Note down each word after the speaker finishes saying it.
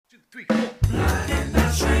3, 4. We black and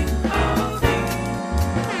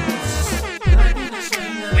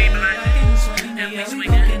we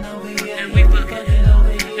swinging and we fucking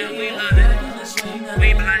and we love it.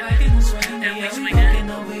 We black and we swinging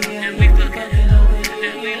and we fucking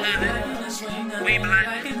and we love it. We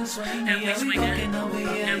black and we swinging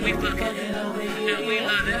and we fucking and we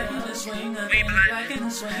love it. We black and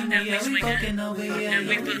we swinging and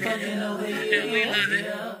we fucking and we love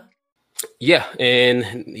it. Yeah,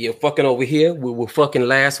 and you're fucking over here. We were fucking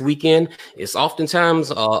last weekend. It's oftentimes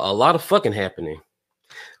a lot of fucking happening.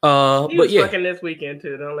 But yeah, fucking this weekend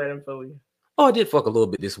too. Don't let him fool you. Oh, I did fuck a little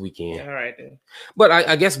bit this weekend. Yeah, all right then. But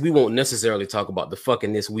I guess we won't necessarily talk about the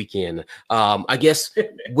fucking this weekend. I guess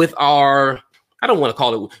with our, I don't want to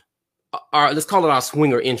call it our, let's call it our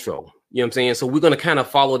swinger intro. You know what I'm saying? So we're gonna kind of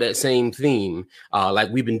follow that same theme, like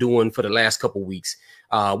we've been doing for the last couple weeks.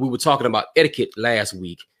 We were talking about etiquette last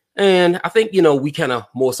week. And I think, you know, we kind of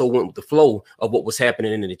more so went with the flow of what was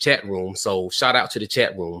happening in the chat room. So shout out to the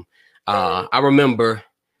chat room. I remember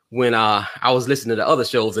when I was listening to other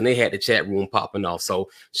shows and they had the chat room popping off. So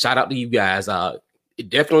shout out to you guys. It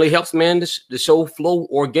definitely helps, man, the show flow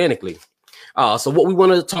organically. So what we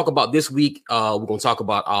want to talk about this week, we're going to talk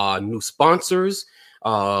about our new sponsors.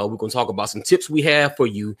 We're going to talk about some tips we have for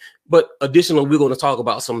you. But additionally, we're going to talk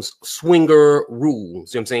about some swinger rules, you know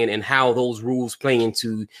what I'm saying, and how those rules play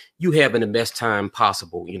into you having the best time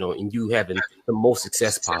possible, you know, and you having the most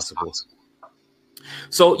success possible.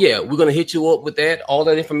 So, yeah, we're going to hit you up with that, all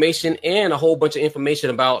that information, and a whole bunch of information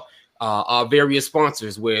about our various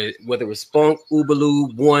sponsors, whether it's Spunk,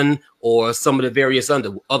 Uberlube, One, or some of the various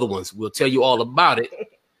other ones. We'll tell you all about it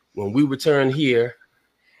when we return here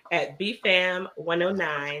at BFAM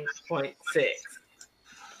 109.6.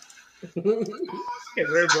 Because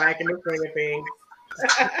we're black in the swing of things. I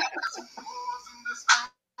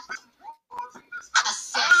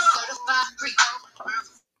said certified free,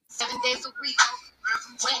 7 days a week,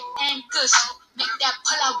 wet and gushy, make that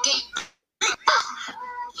pull out game.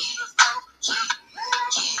 Yeah,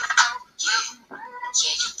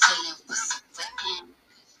 you pulling with some wet and.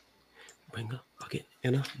 bring a bucket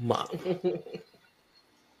and a mop.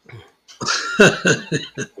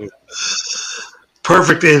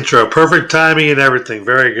 Perfect intro, perfect timing and everything.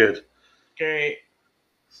 Very good. Great.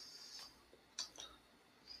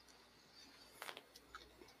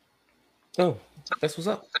 Oh, that's what's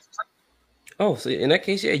up. Oh, so in that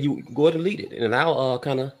case, yeah, you go ahead and lead it, and I'll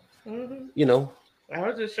kind of, you know. I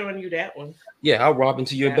was just showing you that one. Yeah, I'll rob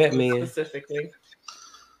into your that Batman specifically.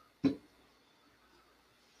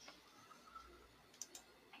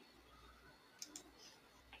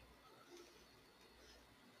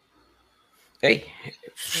 Hey,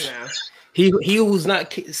 No. he who's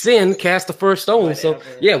not sin cast the first stone. Whatever. So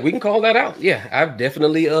yeah, we can call that out. Yeah, I've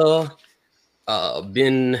definitely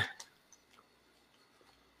been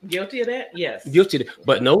guilty of that. Yes, guilty.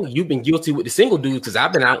 But no, you've been guilty with the single dude because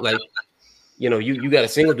I've been out like, you know, you got a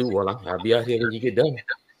single dude. Well, I'll be out here when you get done.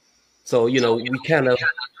 So you know, we kind of,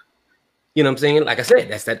 you know what I'm saying? Like I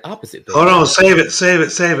said, that's that opposite thing. Hold on, save it.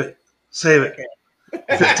 Okay.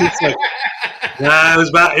 15 seconds. Nah, it was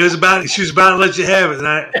about she was about to let you have it. And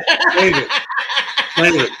I save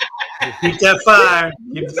it. Keep that fire.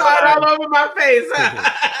 You saw it all over my face.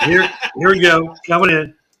 Huh? Here we go. Coming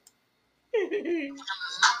in.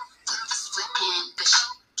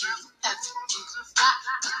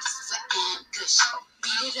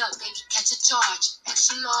 Beat it up, baby, catch a charge.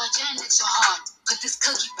 Extra large and extra hard. Put this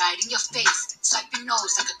cookie right in your face. Swipe your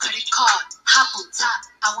nose like a credit card. Hop on top,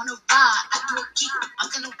 I wanna ride. I do a geek, I'm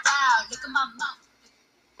gonna wow. Look at my mouth.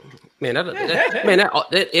 Man,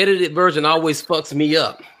 that edited version always fucks me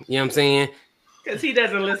up. You know what I'm saying? Because he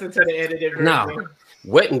doesn't listen to the edited version. No,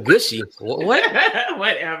 wet and gushy. What?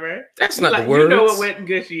 Whatever. That's not the word. You know what wet and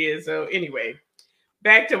gushy is. So anyway,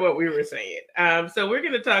 back to what we were saying. So we're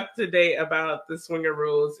going to talk today about the swinger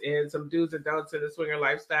rules and some do's and don'ts in the swinger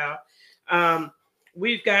lifestyle.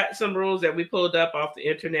 We've got some rules that we pulled up off the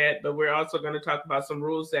internet, but we're also going to talk about some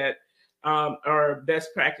rules that are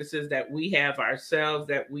best practices that we have ourselves,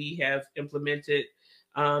 that we have implemented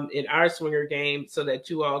in our swinger game, so that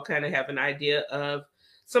you all kind of have an idea of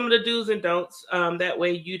some of the do's and don'ts. That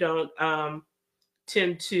way you don't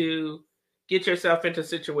tend to get yourself into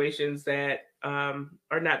situations that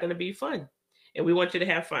are not going to be fun. And we want you to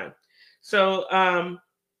have fun. So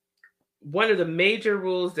one of the major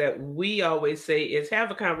rules that we always say is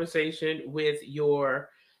have a conversation with your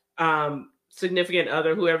significant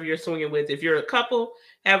other, whoever you're swinging with. If you're a couple,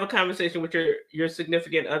 have a conversation with your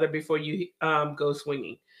significant other before you go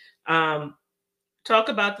swinging. Talk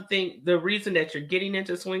about the reason that you're getting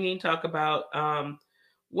into swinging. Talk about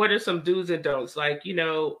what are some do's and don'ts? Like,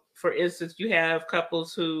 for instance, you have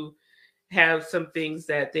couples who have some things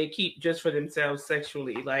that they keep just for themselves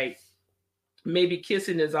sexually, like maybe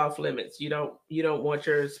kissing is off limits. You don't want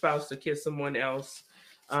your spouse to kiss someone else,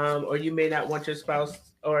 or you may not want your spouse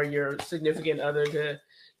or your significant other to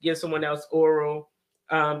give someone else oral,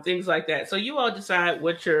 things like that. So you all decide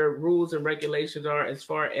what your rules and regulations are as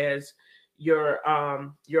far as your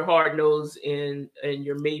hard nose and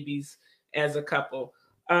your maybes as a couple.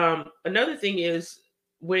 Another thing is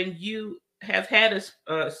when you have had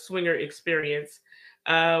a swinger experience.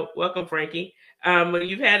 Welcome, Frankie. When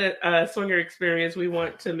you've had a swinger experience, we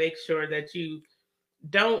want to make sure that you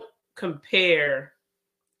don't compare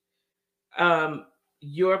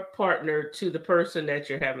your partner to the person that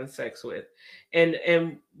you're having sex with.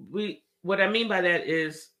 And what I mean by that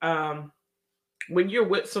is when you're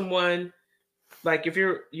with someone, like if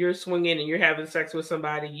you're swinging and you're having sex with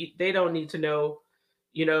somebody, they don't need to know,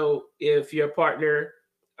 if your partner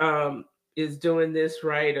is doing this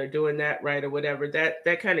right or doing that right or whatever.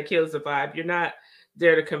 That kind of kills the vibe. You're not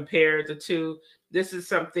there to compare the two. This is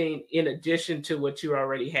something in addition to what you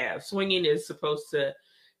already have. Swinging is supposed to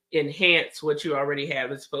enhance what you already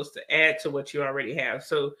have. It's supposed to add to what you already have.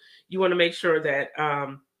 So you want to make sure that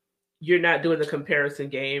you're not doing the comparison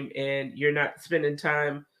game and you're not spending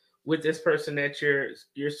time with this person that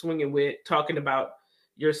you're swinging with, talking about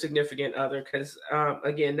your significant other. Because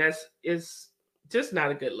again, is just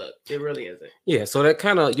not a good look. It really isn't. Yeah. So that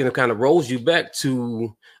kind of rolls you back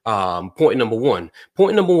to point number one.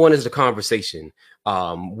 Point number one is the conversation.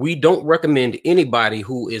 We don't recommend anybody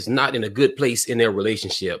who is not in a good place in their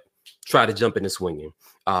relationship try to jump into swinging.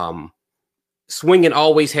 Swinging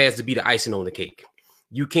always has to be the icing on the cake.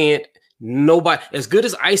 You can't, nobody, as good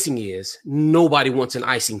as icing is, nobody wants an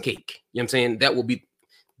icing cake. You know what I'm saying? That will be,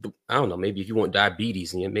 I don't know, maybe if you want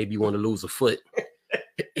diabetes and maybe you want to lose a foot.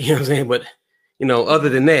 You know what I'm saying? But, other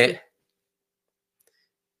than that,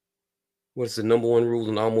 what's the number one rule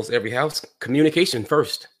in almost every house? Communication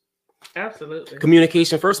first. Absolutely.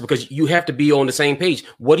 Communication first, because you have to be on the same page.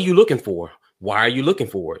 What are you looking for? Why are you looking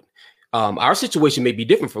for it? Our situation may be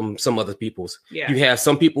different from some other people's. Yeah. You have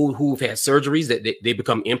some people who've had surgeries that they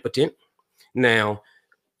become impotent. Now,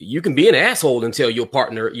 you can be an asshole and tell your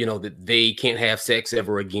partner, that they can't have sex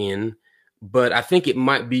ever again. But I think it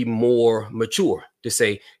might be more mature to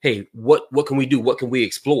say, hey, what can we do? What can we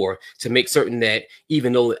explore to make certain that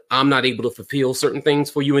even though I'm not able to fulfill certain things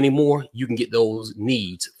for you anymore, you can get those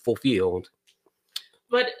needs fulfilled.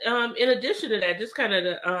 But in addition to that, just kind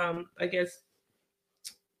of, I guess,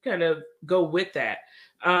 kind of go with that.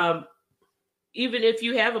 Even if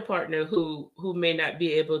you have a partner who may not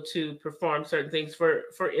be able to perform certain things, for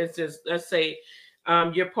instance, let's say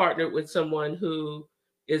you're partnered with someone who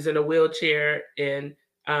is in a wheelchair and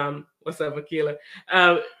what's up, Akila?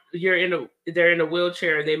 They're in a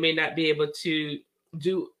wheelchair and they may not be able to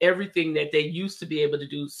do everything that they used to be able to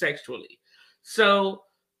do sexually. So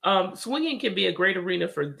swinging can be a great arena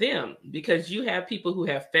for them because you have people who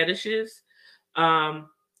have fetishes,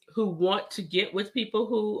 who want to get with people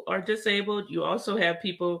who are disabled. You also have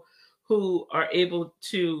people who are able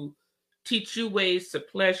to teach you ways to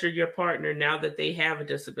pleasure your partner now that they have a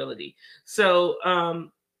disability. So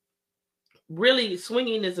really,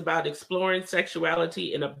 swinging is about exploring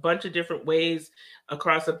sexuality in a bunch of different ways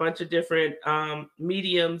across a bunch of different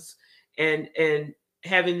mediums and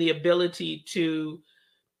having the ability to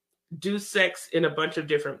do sex in a bunch of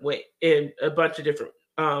different ways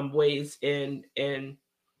and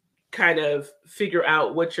kind of figure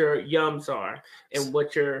out what your yums are and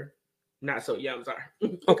what your not so yums are.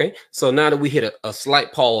 Okay, so now that we hit a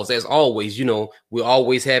slight pause, as always, we're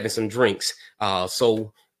always having some drinks.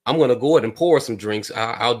 So I'm gonna go ahead and pour some drinks.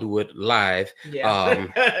 I'll do it live. Yeah,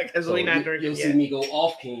 because we're not drinking. You'll see me go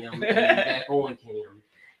off cam and back on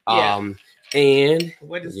cam. And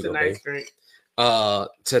what is tonight's drink?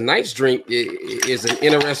 Tonight's drink is an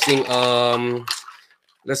interesting.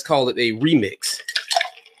 Let's call it a remix.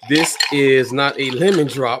 This is not a lemon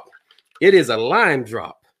drop. It is a lime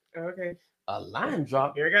drop. Okay. A lime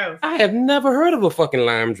drop? Here it goes. I have never heard of a fucking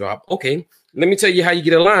lime drop. Okay. Let me tell you how you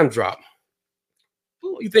get a lime drop.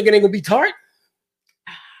 Ooh, you think it ain't gonna be tart?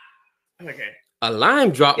 Okay. A lime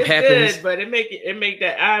drop it's happens. Good, but it make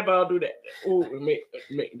that eyeball do that. Ooh, it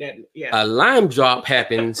make that. Yeah. A lime drop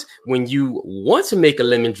happens when you want to make a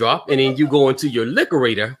lemon drop, and then you go into your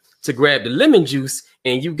liquorator to grab the lemon juice,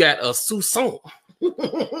 and you got a soupçon.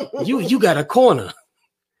 you got a corner.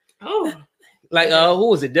 Oh. Like who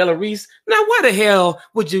was it, Della Reese? Now, why the hell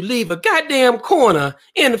would you leave a goddamn corner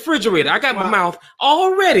in the refrigerator? I got my mouth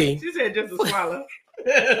all ready. She said just a swallow.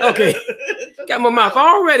 Okay, got my mouth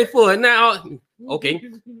all ready for it. Now, Okay.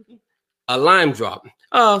 A lime drop.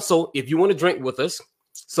 So if you want to drink with us,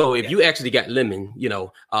 so if you actually got lemon, you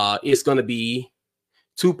know, it's going to be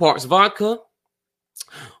 2 parts vodka,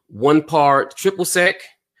 1 part triple sec,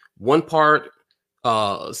 1 part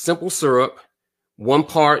simple syrup, 1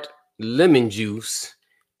 part lemon juice,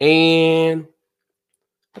 and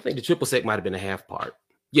I think the triple sec might have been a half part.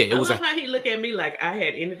 Yeah, it was. How he look at me like I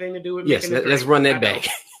had anything to do with. Yes, let's run that back.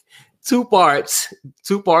 2 parts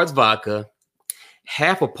vodka,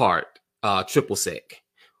 half a part triple sec,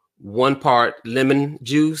 1 part lemon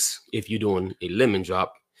juice if you're doing a lemon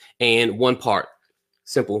drop, and 1 part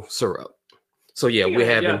simple syrup. So yeah, we're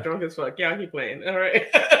having y'all drunk as fuck. Y'all keep playing. All right.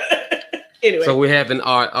 Anyway, so we're having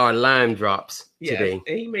our lime drops today.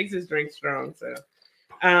 And he makes his drink strong.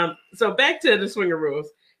 So back to the swinger rules.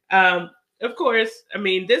 Of course, I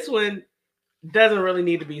mean, this one doesn't really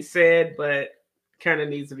need to be said, but kind of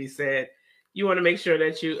needs to be said. You want to make sure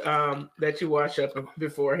that you wash up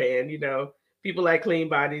beforehand. You know, people like clean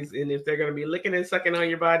bodies, and if they're going to be licking and sucking on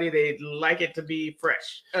your body, they like it to be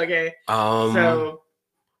fresh. Okay. So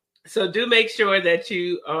do make sure that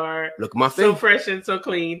you are so fresh and so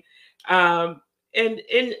clean. And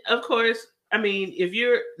of course, I mean, if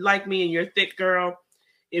you're like me and you're a thick girl,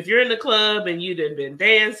 if you're in the club and you've been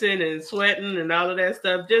dancing and sweating and all of that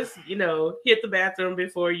stuff, just, you know, hit the bathroom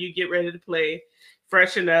before you get ready to play,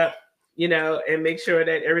 freshen up, you know, and make sure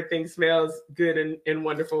that everything smells good and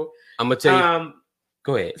wonderful. I'm going to tell you.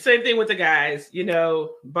 Go ahead. Same thing with the guys, you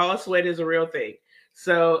know, ball sweat is a real thing.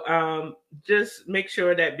 So just make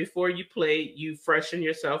sure that before you play, you freshen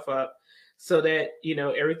yourself up so that, you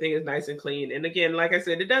know, everything is nice and clean. And again, like I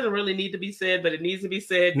said, it doesn't really need to be said, but it needs to be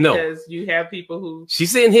said because you have people who... She's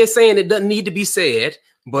sitting here saying it doesn't need to be said,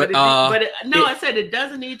 I said it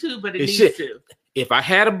doesn't need to, but it needs to. If I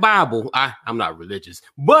had a Bible, I'm not religious,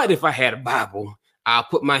 but if I had a Bible, I'll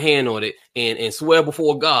put my hand on it and swear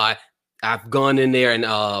before God, I've gone in there and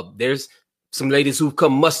there's some ladies who've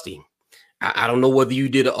come musty. I don't know whether you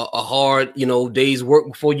did a hard, you know, day's work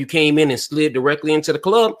before you came in and slid directly into the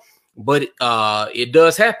club, but it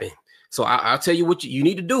does happen. So I'll tell you what you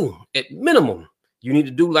need to do. At minimum, you need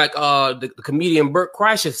to do like the comedian Bert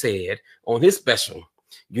Kreischer said on his special.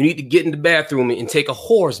 You need to get in the bathroom and take a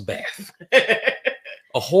horse bath.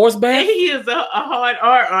 A horse bath? And he used a hard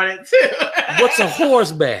R on it too. What's a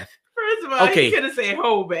horse bath? First of all, he could have said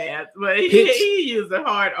whole bath, but he used a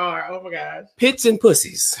hard R. Oh my gosh. Pits and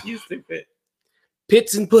pussies. You stupid.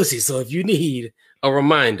 Pits and pussies. So if you need a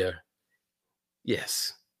reminder,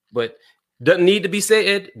 yes. But doesn't need to be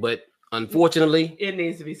said, but unfortunately, it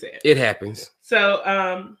needs to be said. It happens.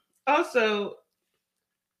 So also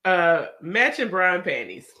matching bra and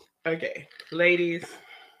panties. Okay, ladies,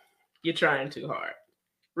 you're trying too hard.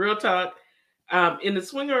 Real talk. In the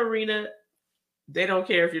swinger arena, they don't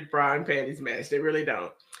care if your bra and panties match. They really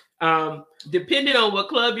don't. Depending on what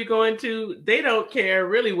club you're going to, they don't care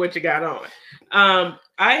really what you got on.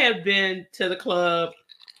 I have been to the club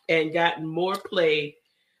and gotten more play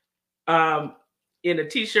in a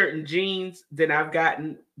t-shirt and jeans than I've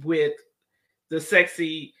gotten with the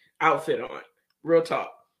sexy outfit on. Real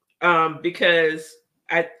talk. Because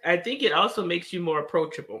I think it also makes you more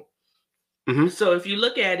approachable. Mm-hmm. So if you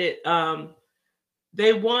look at it,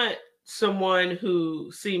 they want someone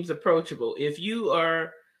who seems approachable. If you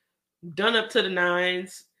are done up to the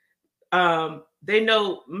nines, men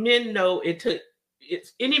know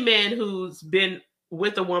it's any man who's been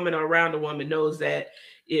with a woman or around a woman knows that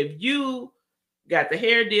if you got the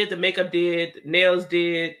hair did, the makeup did, the nails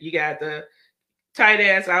did, you got the tight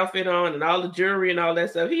ass outfit on and all the jewelry and all that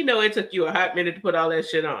stuff, he know it took you a hot minute to put all that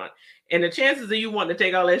shit on. And the chances of you wanting to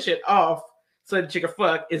take all that shit off so that you can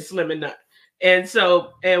fuck is slim and none.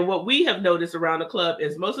 And what we have noticed around the club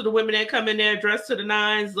is most of the women that come in there dressed to the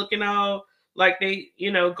nines, looking all like they,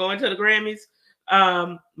 you know, going to the Grammys,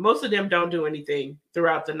 most of them don't do anything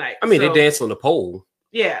throughout the night. I mean, they dance on the pole.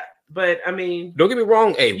 Yeah, but I mean, don't get me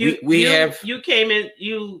wrong. Hey, you came in,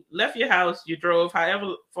 you left your house, you drove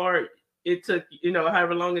however far it took, you know,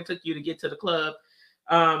 however long it took you to get to the club.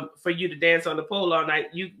 For you to dance on the pole all night,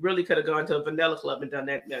 you really could have gone to a vanilla club and done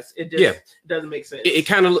that mess. It just doesn't make sense. It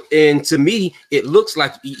kind of, and to me, it looks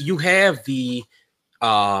like you have the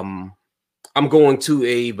I'm going to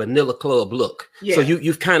a vanilla club look. Yeah. So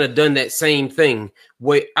you've kind of done that same thing.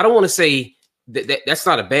 Wait, I don't want to say that's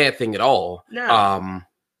not a bad thing at all. No.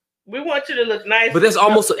 We want you to look nice, but there's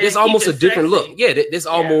almost a different look. Yeah, it's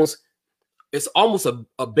almost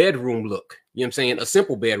a bedroom look. You know what I'm saying? A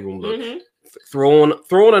simple bedroom look. Mm-hmm. Throw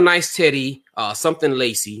on a nice teddy, something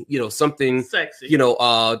lacy, you know, something sexy, you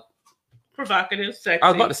know, provocative, sexy. I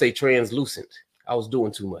was about to say translucent. I was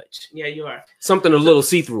doing too much. Yeah, you are. Something a little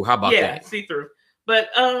see-through. How about that? See-through. But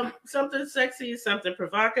something sexy, something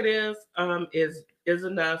provocative is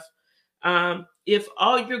enough. If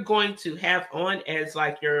all you're going to have on as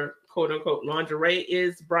like your quote unquote lingerie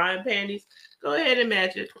is bra and panties, go ahead and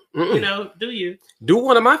match it. You know, do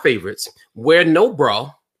one of my favorites. Wear no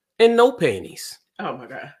bra and no panties. Oh my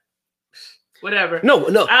God. Whatever. No.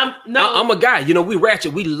 I'm a guy. You know, we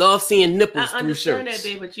ratchet. We love seeing nipples through shirts. I understand that,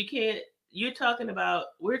 babe, but you can't.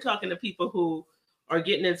 We're talking to people who are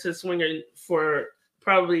getting into swinging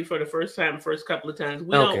probably for the first time, first couple of times.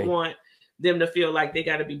 We don't want them to feel like they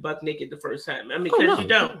got to be buck naked the first time. I mean, because you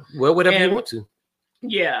don't. Well, whatever you want to.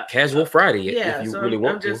 Yeah. Casual Friday. If you really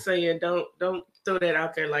want to. I'm just saying, don't throw that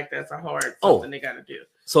out there like that's a hard something they got to do.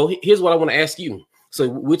 So here's what I want to ask you. So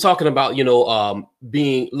we're talking about, you know,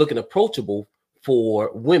 looking approachable for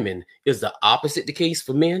women. Is the opposite the case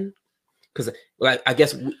for men? Because like I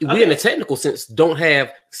guess we in a technical sense don't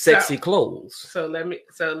have sexy clothes. So let me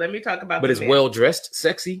talk about. But it's well dressed,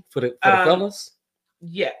 sexy for the fellas.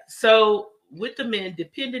 Yeah. So with the men,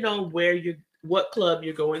 depending on what club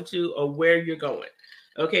you're going to or where you're going.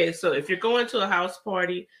 Okay. So if you're going to a house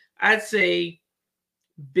party, I'd say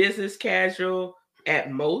business casual at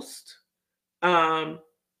most.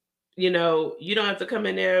 You know, you don't have to come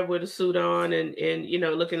in there with a suit on and you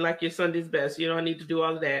know, looking like your Sunday's best. You don't need to do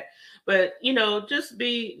all of that. But, you know, just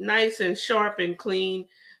be nice and sharp and clean.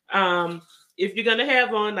 If you're going to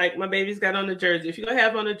have on, like my baby's got on a jersey, if you're going to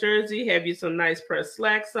have on a jersey, have you some nice pressed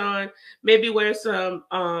slacks on, maybe wear some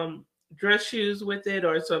dress shoes with it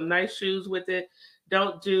or some nice shoes with it.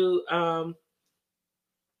 Don't do,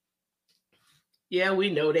 yeah, we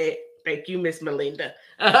know that. Thank you, Miss Melinda.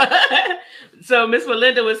 So Miss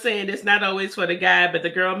Melinda was saying it's not always for the guy, but the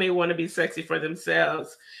girl may want to be sexy for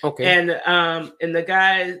themselves. Okay. And the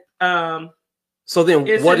guy. So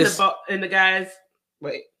then, what is? And the guys.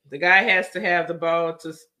 Wait, the guy has to have the ball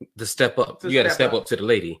to step up. You got to step up to the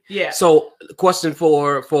lady. Yeah. So, question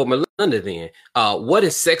for Melinda then. What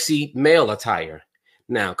is sexy male attire?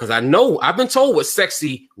 Now, because I know I've been told what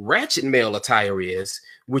sexy ratchet male attire is,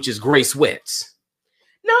 which is gray sweats.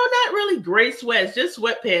 No, not really gray sweats, just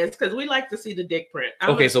sweatpants, because we like to see the dick print.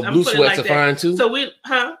 So blue sweats are fine too? So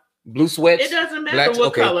blue sweats? It doesn't matter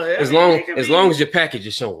what color. As long as your package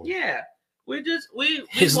is showing. Yeah.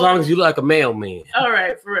 As long as you like a mailman. All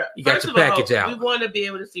right, for real. You got your package out. We want to be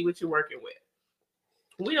able to see what you're working with.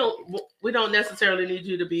 We don't necessarily need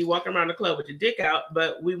you to be walking around the club with your dick out,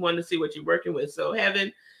 but we want to see what you're working with. So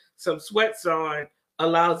having some sweats on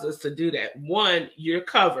allows us to do that. One, you're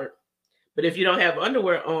covered. But if you don't have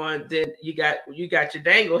underwear on, then you got your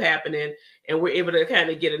dangle happening, and we're able to kind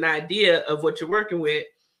of get an idea of what you're working with.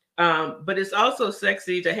 But it's also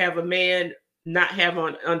sexy to have a man not have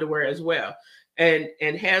on underwear as well, and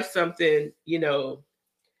have something, you know,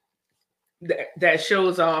 that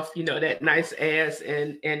shows off, you know, that nice ass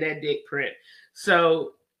and that dick print.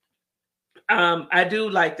 So I do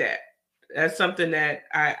like that. That's something that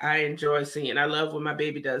I enjoy seeing. I love when my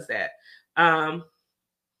baby does that.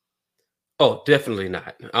 Oh, definitely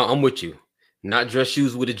not. I'm with you. Not dress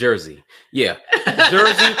shoes with a jersey. Yeah,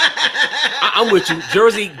 jersey. I'm with you.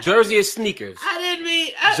 Jersey is sneakers. I didn't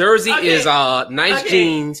mean. Jersey is nice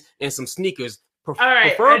jeans and some sneakers. All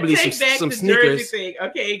right, preferably some sneakers. Jersey thing.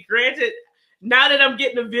 Okay, granted. Now that I'm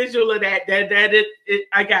getting a visual of that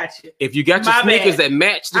I got you. If you got your sneakers that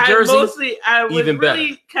match the jersey, I was even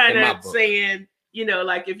really better. Kind of saying, you know,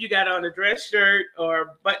 like if you got on a dress shirt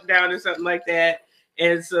or button down or something like that.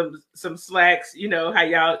 And some slacks, you know how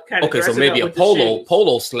y'all kind of so maybe a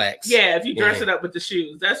polo slacks. Yeah, if you dress it up with the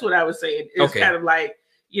shoes, that's what I was saying. It's kind of like,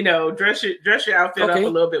 you know, dress your outfit up a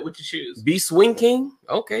little bit with your shoes. Be Swing King,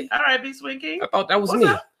 okay. All right, Be Swing King. I thought that was me.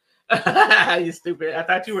 You stupid! I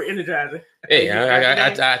thought you were Energizer. Hey,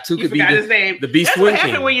 I took it. His name. The Be Swing King. That's what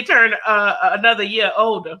happened when you turn another year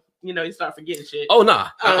older. You know, you start forgetting shit. Oh, nah.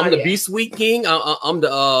 I'm the Beast Sweet King. I'm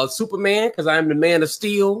the Superman because I'm the Man of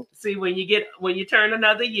Steel. See, when you turn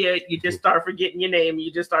another year, you just start forgetting your name.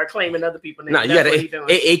 You just start claiming other people's names. Nah, you got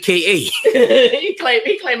AKA.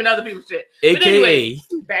 he claiming other people's shit. AKA. But anyway,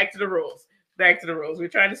 back to the rules. We're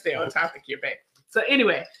trying to stay on topic here, babe. So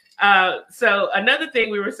anyway, so another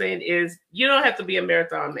thing we were saying is you don't have to be a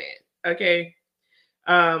marathon man. Okay.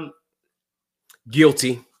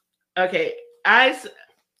 Guilty. Okay.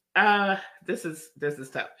 This is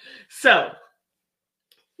tough. So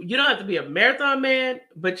you don't have to be a marathon man,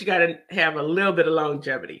 but you got to have a little bit of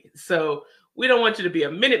longevity. So we don't want you to be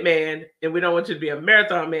a minute man, and we don't want you to be a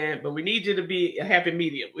marathon man, but we need you to be a happy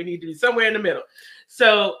medium. We need to be somewhere in the middle.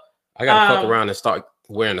 So I gotta fuck around and start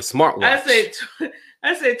wearing a smartwatch.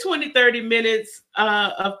 I say 20, 30 minutes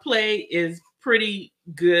of play is pretty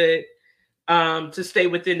good to stay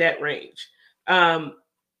within that range.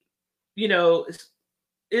 You know,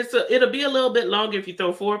 it'll be a little bit longer if you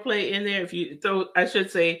throw foreplay in there. If you throw, I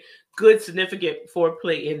should say, good significant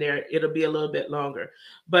foreplay in there, it'll be a little bit longer.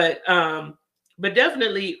 But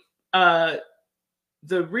definitely, the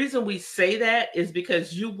reason we say that is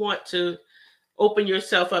because you want to open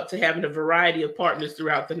yourself up to having a variety of partners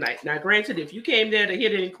throughout the night. Now, granted, if you came there to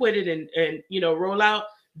hit it and quit it and you know, roll out,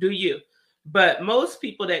 do you? But most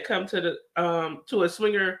people that come to the to a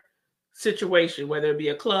swinger situation, whether it be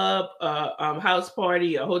a club, house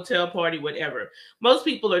party, a hotel party, whatever, most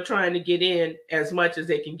people are trying to get in as much as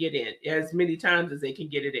they can get in, as many times as they can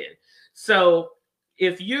get it in. So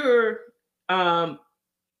if you're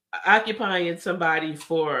occupying somebody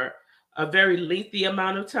for a very lengthy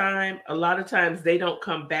amount of time, a lot of times they don't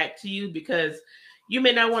come back to you because you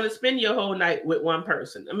may not want to spend your whole night with one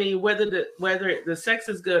person. I mean, whether the sex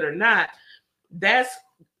is good or not, that's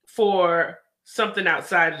for something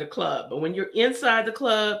outside of the club. But when you're inside the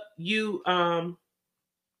club, you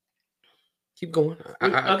keep going.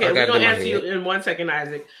 Okay, we're gonna answer you in 1 second,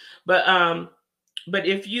 Isaac. But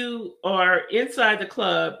if you are inside the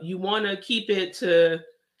club, you want to keep it to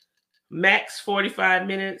max 45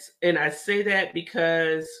 minutes. And I say that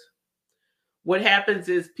because what happens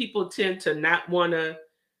is people tend to not want to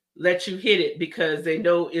let you hit it because they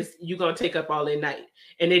know you're going to take up all their night.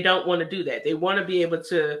 And they don't want to do that. They want to be able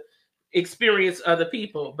to experience other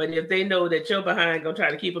people. But if they know that you're behind going to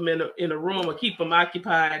try to keep them in a room or keep them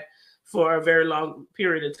occupied for a very long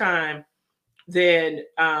period of time, then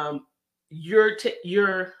you're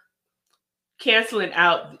canceling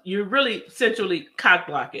out. You're really essentially cock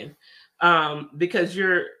blocking because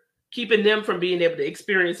you're keeping them from being able to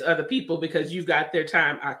experience other people because you've got their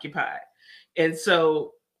time occupied. And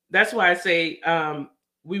so that's why I say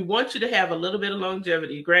we want you to have a little bit of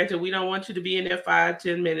longevity. Granted, we don't want you to be in there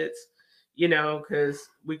 5-10 minutes, you know, because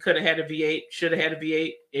we could have had a V8, should have had a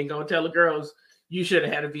V8, and gonna tell the girls you should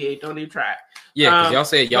have had a V8. Don't even try. Yeah, because y'all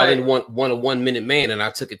said y'all didn't want a 1 minute man, and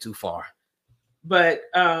I took it too far. But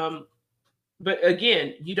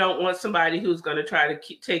again, you don't want somebody who's going to try to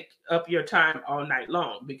take up your time all night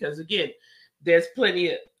long because again, there's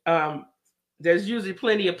usually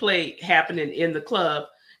plenty of play happening in the club,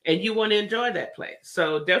 and you want to enjoy that play.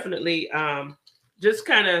 So definitely, just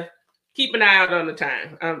kind of keep an eye out on the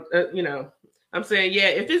time. You know, I'm saying, yeah,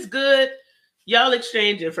 if it's good, y'all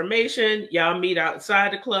exchange information, y'all meet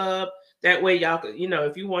outside the club. That way y'all could, you know,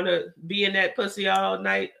 if you want to be in that pussy all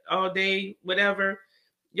night, all day, whatever,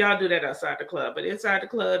 y'all do that outside the club. But inside the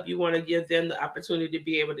club, you want to give them the opportunity to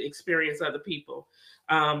be able to experience other people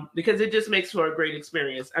because it just makes for a great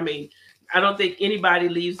experience. I mean, I don't think anybody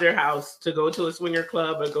leaves their house to go to a swinger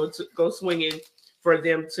club or go swinging for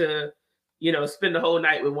them to, you know, spend the whole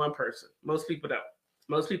night with one person. Most people don't.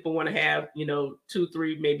 Most people want to have, you know, 2,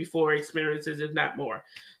 3, maybe 4 experiences, if not more.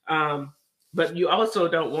 But you also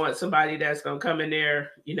don't want somebody that's going to come in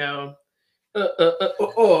there, you know,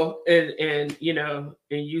 and you know,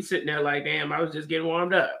 and you sitting there like, damn, I was just getting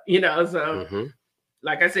warmed up, you know. So,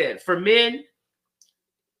 like I said, for men,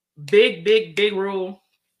 big rule,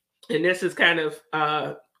 and this is kind of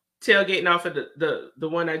tailgating off of the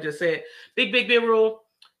one I just said. Big rule.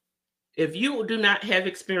 If you do not have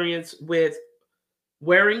experience with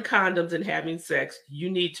wearing condoms and having sex, you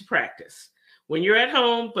need to practice. When you're at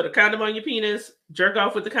home, put a condom on your penis, jerk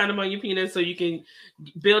off with the condom on your penis so you can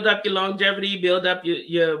build up your longevity, build up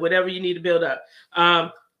your whatever you need to build up.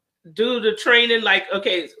 Do the training, like,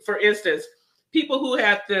 okay, for instance, people who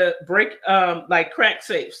have to break, like crack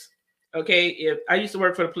safes. Okay, if I used to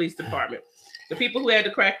work for the police department, the people who had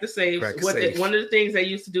to crack the safes, one of the things they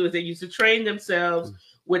used to do is they used to train themselves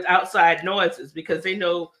with outside noises because they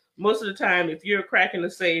know most of the time if you're cracking a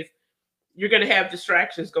safe, you're going to have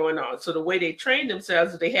distractions going on. So the way they train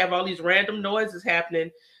themselves is they have all these random noises happening,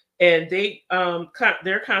 and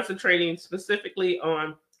they're concentrating specifically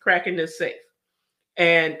on cracking this safe.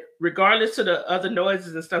 And regardless of the other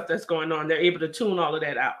noises and stuff that's going on, they're able to tune all of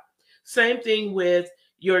that out. Same thing with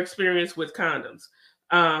your experience with condoms.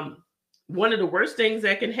 One of the worst things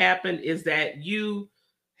that can happen is that you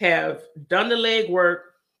have done the leg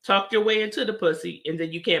work, talked your way into the pussy, and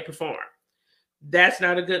then you can't perform. That's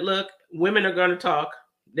not a good look. Women are going to talk.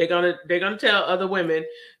 They're gonna tell other women,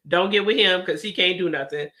 don't get with him because he can't do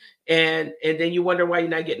nothing. And then you wonder why you're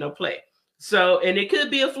not getting no play. So, and it could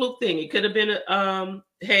be a fluke thing. It could have been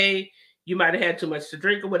hey, you might have had too much to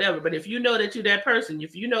drink or whatever. But if you know that you're that person,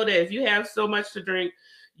 if you know that if you have so much to drink,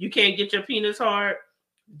 you can't get your penis hard,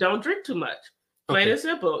 don't drink too much. Plain and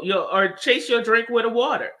simple. Or chase your drink with a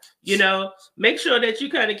water. You know, make sure that you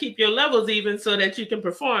kind of keep your levels even so that you can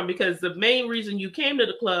perform. Because the main reason you came to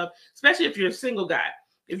the club, especially if you're a single guy,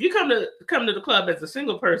 if you come to the club as a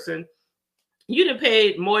single person, you done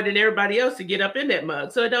paid more than everybody else to get up in that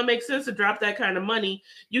mug. So it don't make sense to drop that kind of money.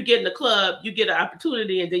 You get in the club, you get an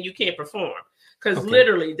opportunity, and then you can't perform. Because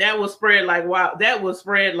literally that will spread like wow, that will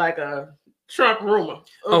spread like a Trump rumor.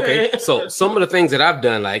 Okay. So some of the things that I've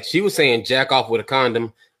done, like she was saying, jack off with a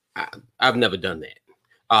condom. I've never done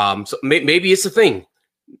that. So maybe it's a thing.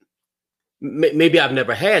 Maybe I've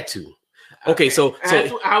never had to. Okay. So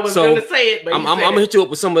I was going to say it, but I'm going to hit you up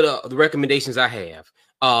with some of the recommendations I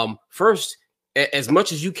have. First, as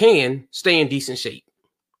much as you can, stay in decent shape.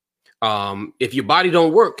 If your body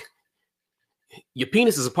don't work, your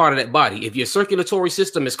penis is a part of that body. If your circulatory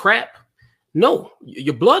system is crap, no,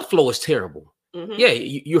 your blood flow is terrible. Yeah,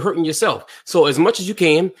 you're hurting yourself. So as much as you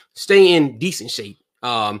can, stay in decent shape.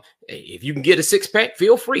 If you can get a six pack,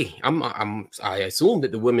 feel free. I assume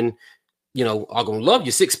that the women, you know, are gonna love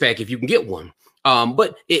your six pack if you can get one.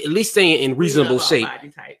 But at least staying in reasonable shape.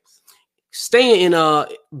 Staying in a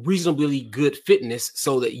reasonably good fitness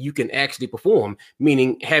so that you can actually perform,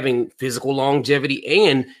 meaning having physical longevity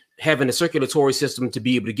and having a circulatory system to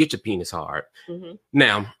be able to get your penis hard.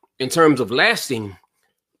 Now, in terms of lasting,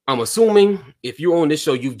 I'm assuming if you're on this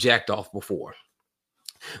show, you've jacked off before.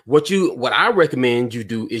 What I recommend you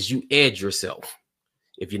do is you edge yourself.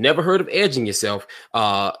 If you never heard of edging yourself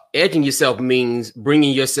means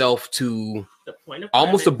bringing yourself to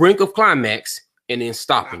almost the brink of climax and then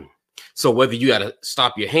stopping. So whether you got to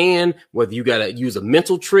stop your hand, whether you got to use a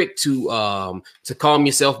mental trick to calm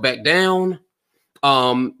yourself back down,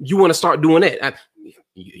 you want to start doing that.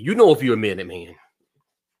 You know, if you're a minute man,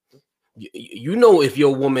 you know, if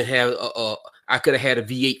your woman had I could have had a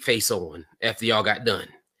V8 face on after y'all got done.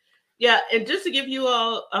 Yeah, and just to give you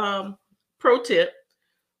all pro tip,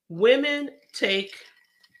 women take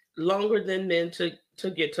longer than men to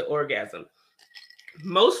get to orgasm.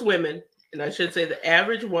 Most women, and I should say the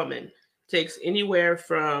average woman, takes anywhere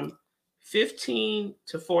from 15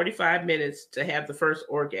 to 45 minutes to have the first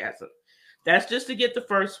orgasm. That's just to get the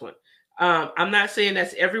first one. I'm not saying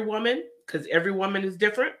that's every woman, because every woman is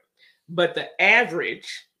different, but the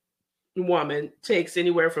average woman takes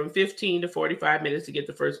anywhere from 15 to 45 minutes to get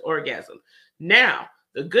the first orgasm. Now,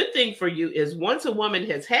 the good thing for you is once a woman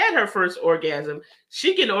has had her first orgasm,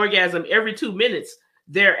 she can orgasm every 2 minutes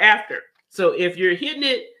thereafter. So if you're hitting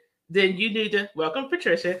it, then you need to welcome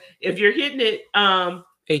Patricia. If you're hitting it, and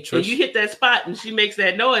you hit that spot and she makes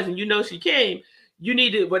that noise and you know she came, you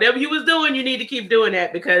need to, whatever you was doing, you need to keep doing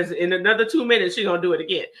that, because in another 2 minutes, she's going to do it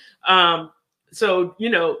again. So, you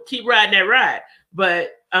know, keep riding that ride,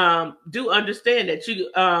 but do understand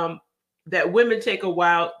that that women take a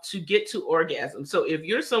while to get to orgasm. So if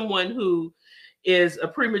you're someone who is a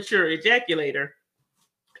premature ejaculator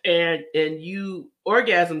and you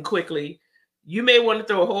orgasm quickly, you may want to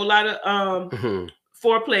throw a whole lot of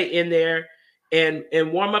foreplay in there and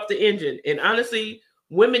warm up the engine. And honestly,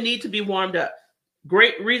 women need to be warmed up.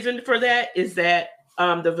 Great reason for that is that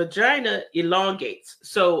the vagina elongates.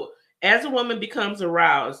 So as a woman becomes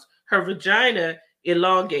aroused, her vagina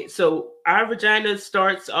elongates. So our vagina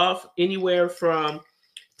starts off anywhere from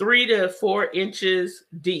 3 to 4 inches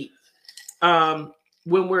deep when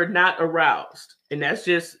we're not aroused. And that's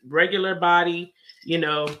just regular body, you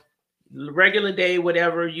know, regular day,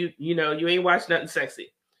 whatever, you know, you ain't watched nothing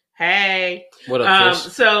sexy. Hey, what up,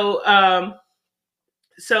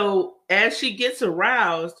 so as she gets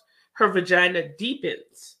aroused, her vagina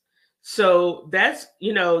deepens. So that's,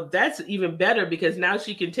 you know, that's even better, because now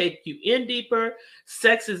she can take you in deeper.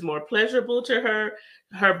 Sex is more pleasurable to her.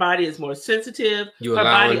 Her body is more sensitive.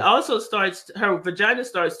 Her vagina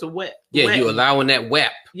starts to wet. Yeah, you're allowing that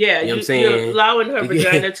WAP. Yeah, you know what I'm saying? You're allowing her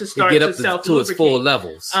vagina to start to self-lubricate. To its full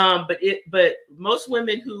levels. But most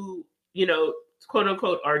women who, you know, quote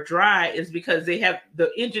unquote, are dry is because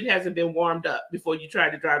the engine hasn't been warmed up before you try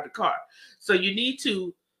to drive the car. So you need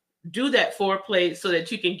to do that foreplay so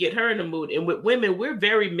that you can get her in the mood. And with women, we're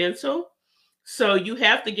very mental. So you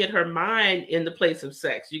have to get her mind in the place of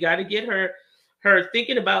sex. You got to get her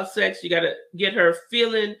thinking about sex. You got to get her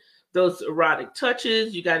feeling those erotic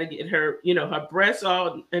touches. You got to get her, you know, her breasts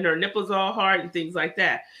all and her nipples all hard and things like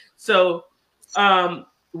that. So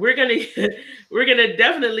we're gonna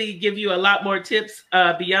definitely give you a lot more tips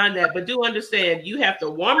beyond that. But do understand, you have to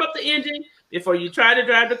warm up the engine before you try to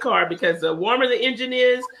drive the car, because the warmer the engine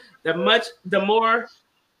is, the more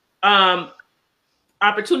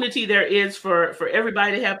opportunity there is for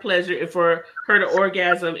everybody to have pleasure, and for her to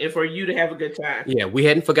orgasm, and for you to have a good time. Yeah, we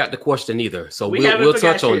hadn't forgot the question either, so We we'll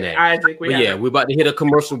touch on that, Isaac. But yeah, we're about to hit a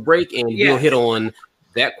commercial break, and we'll hit on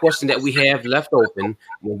that question that we have left open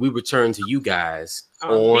when we return to you guys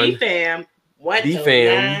on BFAM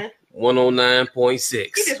 109.6. You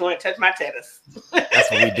just want to touch my tatters.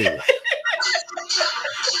 That's what we do.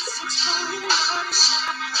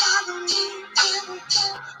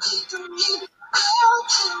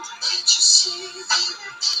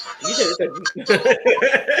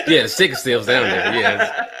 Yeah, the sticker still's down there.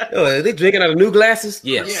 Yes. Oh, are they drinking out of new glasses?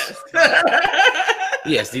 Yes.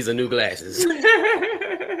 Yes, these are new glasses.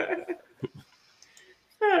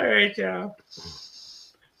 All right, y'all.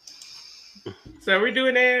 So we're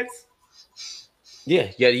doing ads.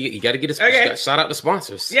 Yeah, you got to get a shout out to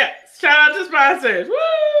sponsors. Yeah, shout out to sponsors.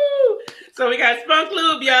 Woo! So we got Spunk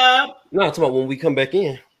Lube, y'all. No, I'm talking about when we come back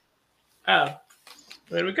in. Oh,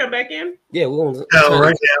 when we come back in? Yeah, we're going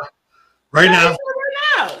right now. Right now.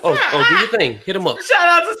 Oh, do your thing. Hit them up. Shout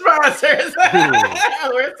out to sponsors.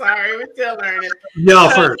 We're sorry. We're still learning. Y'all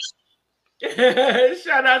first.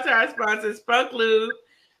 Shout out to our sponsors, Spunk Lube.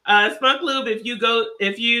 Spunk Lube, if you go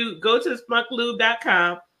to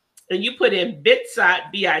spunklube.com and you put in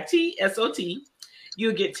BITSOT, BITSOT,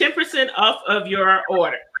 you get 10% off of your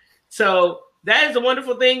order. So that is a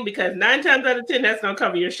wonderful thing, because 9 times out of 10, that's going to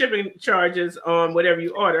cover your shipping charges on whatever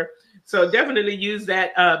you order. So definitely use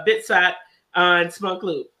that BITSOT on Spunk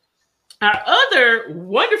Lube. Our other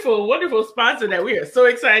wonderful, wonderful sponsor that we are so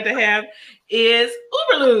excited to have is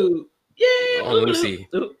Uberlube. Yeah, let me see.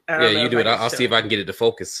 Yeah, you do it. I'll see if I can get it to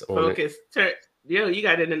focus. Yo, you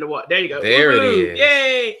got it in the water. There you go. There Uberlube. it is.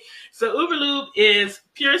 Yay! So Uberlube is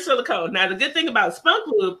pure silicone. Now the good thing about Spunk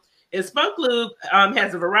Lube is Spunk Lube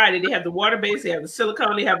has a variety. They have the water-based, they have the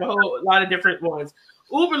silicone, they have a whole lot of different ones.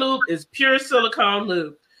 Uberlube is pure silicone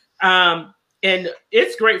lube. And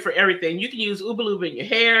it's great for everything. You can use Uberlube in your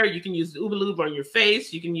hair. You can use Uberlube on your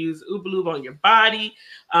face. You can use Uberlube on your body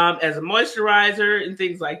as a moisturizer and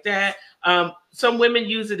things like that. Some women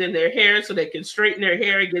use it in their hair so they can straighten their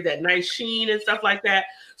hair and get that nice sheen and stuff like that.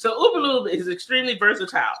 So Uberlube is extremely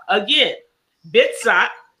versatile. Again, BITSOT.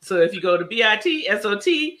 So if you go to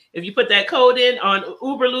BITSOT, if you put that code in on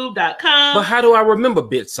Uberlube.com. But how do I remember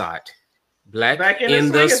BITSOT? Black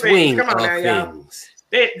in the swing of things.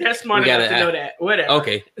 They're smart enough to know that. Whatever.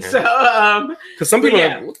 Okay. So, because some people are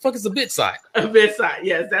like, what the fuck is a BITSOT? A BITSOT,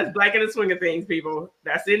 yes. That's Black in the swing of things, people.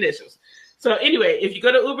 That's the initials. So anyway, if you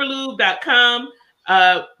go to Uberlube.com,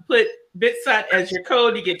 put BITSOT as your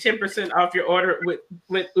code, you get 10% off your order with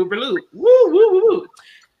Uberlube. Woo, woo, woo, woo.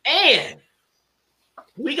 And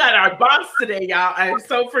we got our box today, y'all. I'm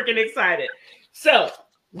so freaking excited. So,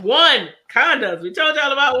 one condoms. We told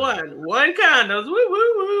y'all about one condoms. Woo,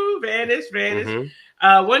 woo, woo. Vanish. Mm-hmm.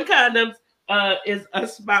 One condoms is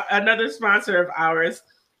another sponsor of ours,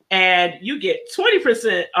 and you get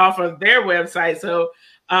 20% off of their website. So,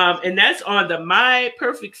 and that's on the My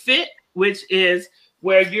Perfect Fit, which is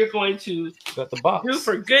where you're going to do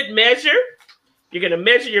for good measure. You're going to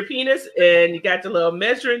measure your penis, and you got the little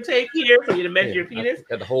measuring tape here for you to measure your penis.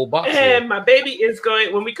 Got the whole box. And my baby is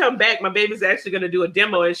going, when we come back, my baby's actually going to do a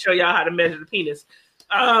demo and show y'all how to measure the penis.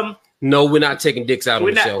 No, we're not taking dicks out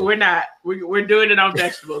on the show. We're not. We're doing it on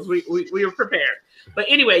vegetables. We are prepared. But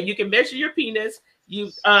anyway, you can measure your penis.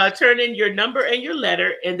 You turn in your number and your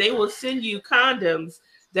letter, and they will send you condoms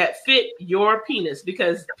that fit your penis,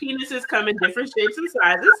 because penises come in different shapes and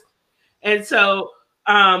sizes. And so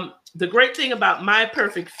the great thing about My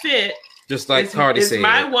Perfect Fit, just like Cardi said,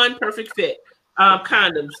 My One Perfect Fit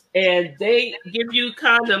condoms, and they give you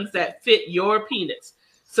condoms that fit your penis.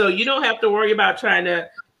 So you don't have to worry about trying to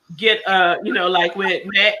get like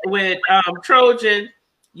with Trojan,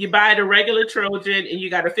 you buy the regular Trojan and you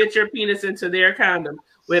got to fit your penis into their condom.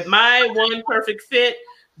 With My One Perfect Fit,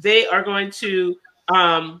 they are going to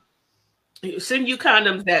send you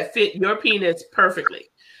condoms that fit your penis perfectly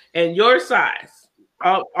and your size,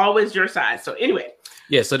 always your size. So anyway,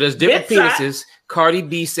 yeah. So there's different penises. Cardi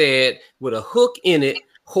B said with a hook in it,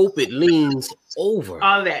 hope it leans over.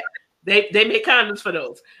 All that. They make condoms for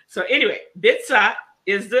those. So anyway, BITSOT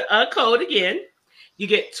is the code again. You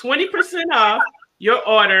get 20% off your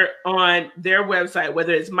order on their website,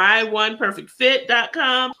 whether it's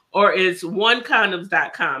myoneperfectfit.com or it's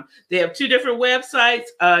onecondoms.com. They have two different websites.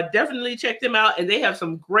 Definitely check them out. And they have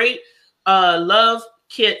some great love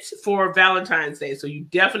kits for Valentine's Day. So you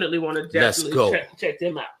definitely want to check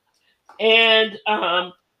them out. And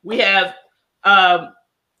we have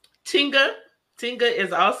Tinga. Tinga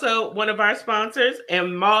is also one of our sponsors,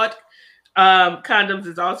 and Maud Condoms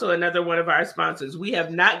is also another one of our sponsors. We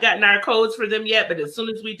have not gotten our codes for them yet, but as soon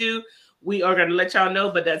as we do, we are going to let y'all know.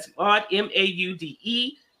 But that's Maude,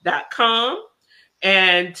 MAUDE.com.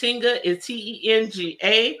 And Tinga is TENGA.com.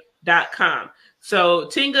 So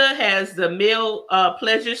Tinga has the male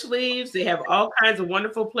pleasure sleeves. They have all kinds of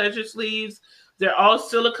wonderful pleasure sleeves. They're all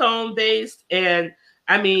silicone based, and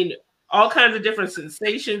I mean all kinds of different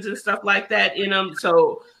sensations and stuff like that in them.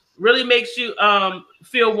 So really makes you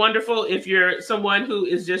feel wonderful if you're someone who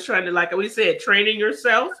is just trying to, like we said, training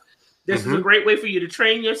yourself. This is a great way for you to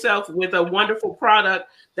train yourself with a wonderful product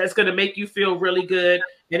that's going to make you feel really good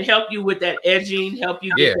and help you with that edging, help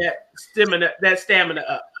you get that stamina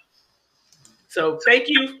up. So thank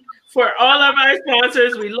you for all of our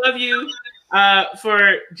sponsors. We love you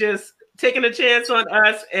for just taking a chance on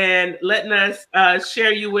us and letting us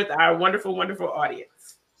share you with our wonderful, wonderful audience.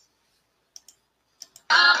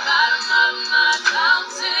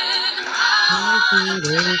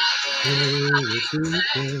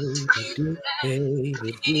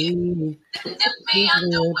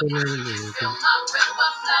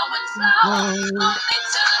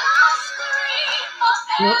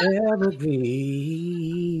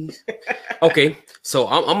 Okay, so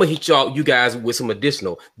I'm gonna hit you guys with some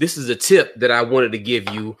additional. This is a tip that I wanted to give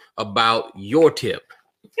you about your tip,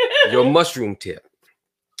 your mushroom tip.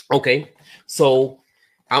 Okay, so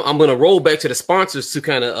I'm gonna roll back to the sponsors to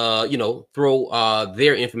kind of throw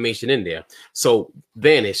their information in there. So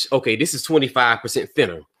Vanish, okay, this is 25%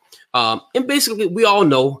 thinner, and basically we all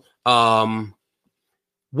know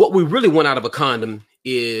what we really want out of a condom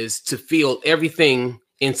is to feel everything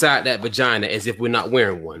inside that vagina as if we're not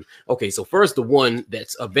wearing one. Okay, so first, the one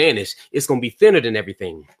that's a Vanish, it's going to be thinner than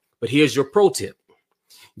everything. But here's your pro tip.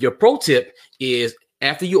 Your pro tip is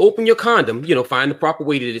after you open your condom, find the proper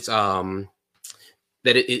way that it's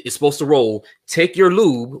it's supposed to roll. Take your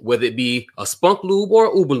lube, whether it be a spunk lube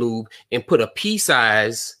or Uber lube, and put a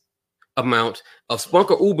pea-size amount of spunk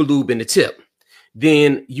or Uber lube in the tip.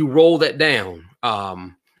 Then you roll that down.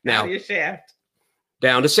 Now your shaft.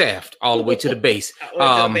 Down the shaft, all the way to the base.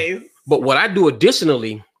 But what I do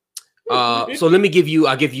additionally, so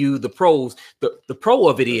I'll give you the pros. The pro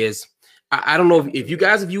of it is, I don't know if you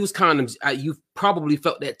guys have used condoms, you've probably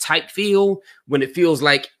felt that tight feel when it feels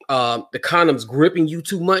like the condom's gripping you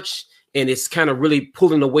too much and it's kind of really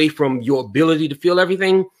pulling away from your ability to feel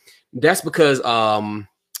everything. That's because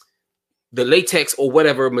the latex or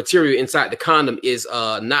whatever material inside the condom is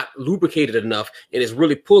not lubricated enough and it's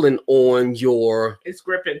really pulling on your... It's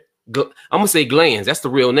gripping. I'm going to say glands. That's the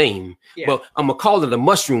real name. Yeah. But I'm going to call it a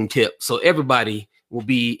mushroom tip so everybody will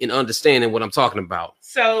be in understanding what I'm talking about.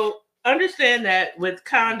 So understand that with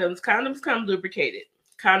condoms come lubricated.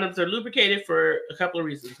 Condoms are lubricated for a couple of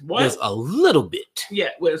reasons. One, there's a little bit.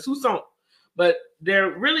 Yeah, well, soupçon. But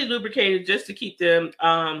they're really lubricated just to keep them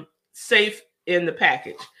safe in the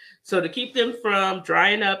package. So to keep them from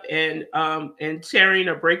drying up and tearing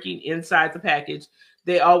or breaking inside the package,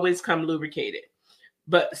 they always come lubricated.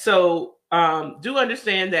 But so do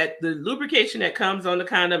understand that the lubrication that comes on the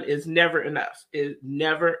condom is never enough. It's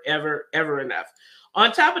never, ever, ever enough.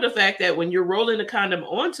 On top of the fact that when you're rolling the condom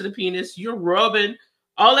onto the penis, you're rubbing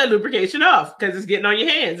all that lubrication off because it's getting on your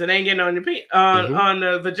hands. It ain't getting on your on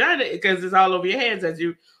the vagina because it's all over your hands as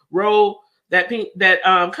you roll that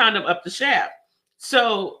condom up the shaft.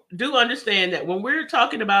 So do understand that when we're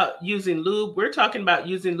talking about using lube, we're talking about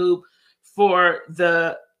using lube for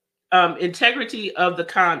the integrity of the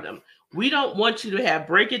condom. We don't want you to have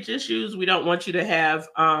breakage issues. We don't want you to have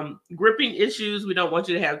gripping issues. We don't want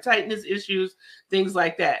you to have tightness issues, things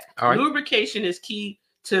like that. Right. Lubrication is key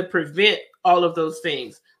to prevent all of those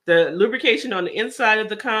things. The lubrication on the inside of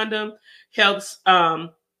the condom helps,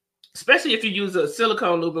 especially if you use a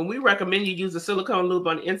silicone lube. And we recommend you use a silicone lube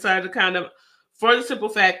on the inside of the condom for the simple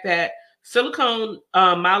fact that silicone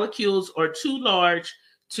molecules are too large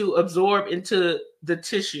to absorb into the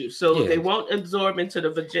tissue. So they won't absorb into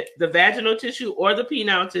the vaginal tissue or the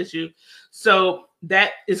penile tissue. So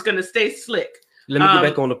that is going to stay slick. Let me get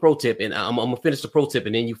back on the pro tip, and I'm going to finish the pro tip,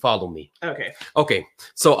 and then you follow me. Okay.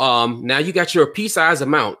 So now you got your pea-size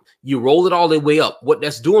amount. You roll it all the way up. What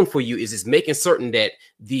that's doing for you is it's making certain that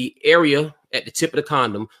the area at the tip of the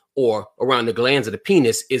condom or around the glands of the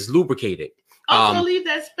penis is lubricated. Also leave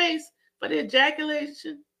that space for the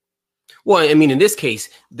ejaculation. Well, I mean, in this case,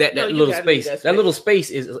 that little space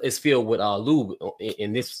is filled with lube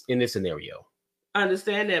in this scenario. I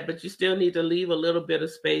understand that, but you still need to leave a little bit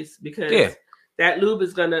of space because that lube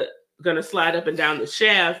is gonna slide up and down the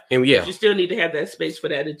shaft, and you still need to have that space for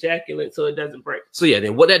that ejaculate so it doesn't break. So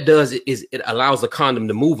then what that does is it allows the condom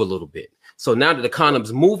to move a little bit. So now that the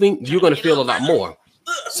condom's moving, you're gonna feel a lot more.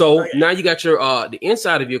 So now you got your the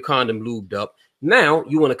inside of your condom lubed up. Now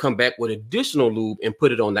you want to come back with additional lube and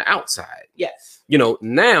put it on the outside. Yes. You know,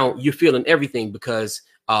 now you're feeling everything because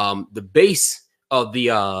the base of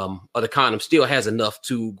the condom still has enough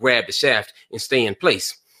to grab the shaft and stay in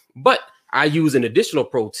place. But I use an additional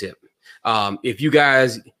pro tip. If you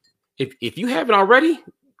guys, if you haven't already,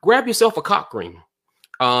 grab yourself a cock ring.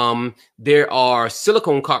 There are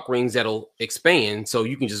silicone cock rings that'll expand, so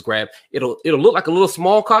you can just grab it'll look like a little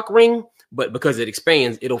small cock ring, but because it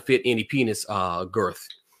expands, it'll fit any penis girth.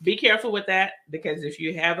 Be careful with that, because if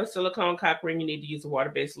you have a silicone cock ring, you need to use a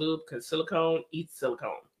water-based lube, because silicone eats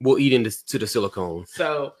silicone. We'll eat into the silicone.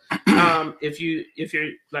 So if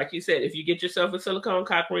you're like you said, if you get yourself a silicone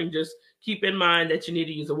cock ring, just keep in mind that you need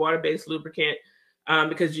to use a water-based lubricant.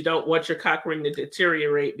 Because you don't want your cock ring to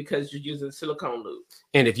deteriorate because you're using silicone lube.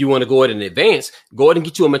 And if you want to go ahead in advance, go ahead and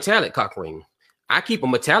get you a metallic cock ring. I keep a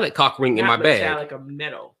metallic cock ring in my bag. Metallic, a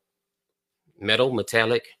metal. Metal,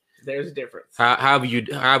 metallic. There's a difference. However you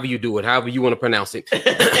do it, however you want to pronounce it.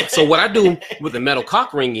 So what I do with the metal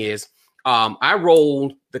cock ring is I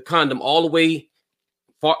roll the condom all the way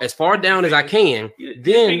as far down as I can. Your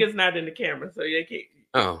finger's not in the camera, so you can't.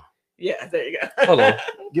 Oh. Yeah, there you go. Hold on.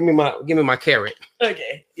 Give me my carrot.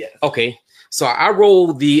 Okay. Yes. Okay. So I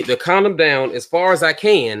roll the condom down as far as I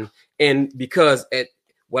can, and because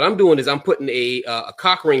what I'm doing is I'm putting a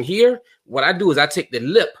cock ring here. What I do is I take the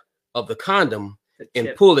lip of the condom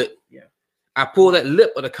and pull it. Yeah. I pull that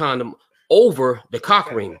lip of the condom over the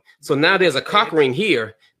cock ring. So now there's a cock ring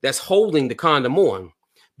here that's holding the condom on.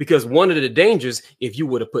 Because one of the dangers, if you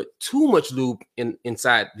were to put too much lube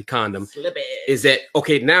inside the condom, is that,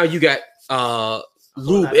 okay, now you got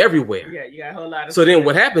lube everywhere. Yeah, you got a whole lot of. So then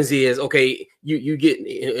what happens is, okay, you get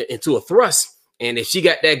into a thrust, and if she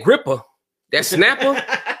got that gripper, that snapper,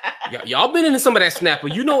 y'all been into some of that snapper.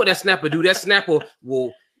 You know what that snapper do? That snapper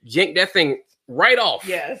will yank that thing right off.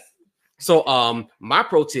 Yes. So my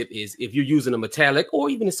pro tip is, if you're using a metallic or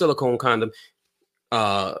even a silicone condom,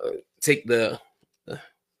 take the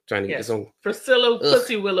trying to get this on. Priscilla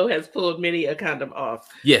Pussy Willow has pulled many a condom off.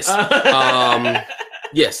 Yes.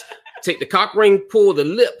 Yes. Take the cock ring, pull the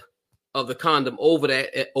lip of the condom over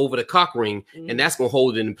the cock ring, and that's gonna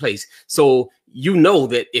hold it in place. So you know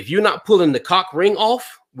that if you're not pulling the cock ring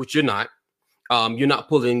off, which you're not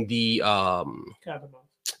pulling the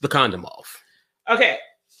condom off. Okay.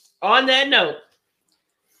 On that note,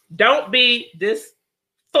 don't be this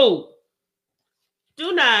fool.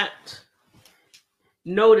 Do not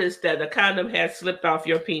notice that the condom has slipped off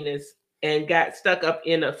your penis and got stuck up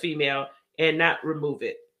in a female and not remove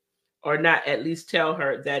it, or not at least tell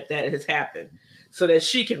her that has happened so that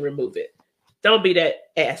she can remove it. Don't be that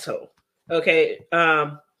asshole. Okay.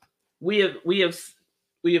 We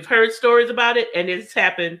have heard stories about it, and it's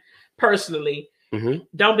happened personally. Mm-hmm.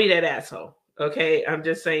 Don't be that asshole. Okay. I'm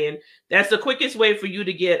just saying that's the quickest way for you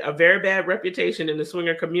to get a very bad reputation in the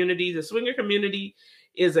swinger community. The swinger community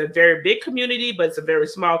is a very big community, but it's a very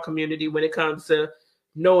small community when it comes to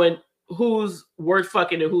knowing who's worth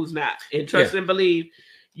fucking and who's not. And trust and believe,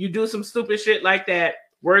 you do some stupid shit like that,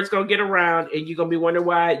 word's gonna get around, and you're gonna be wondering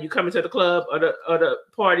why you come into the club or the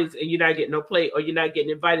parties and you're not getting no play, or you're not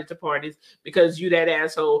getting invited to parties because you that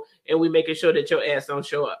asshole, and we making sure that your ass don't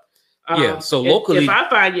show up. So locally, if I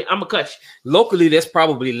find you, I'm gonna cut you. Locally, that's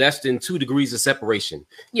probably less than 2 degrees of separation.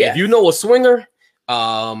 Yeah. If you know a swinger,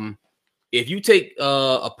 if you take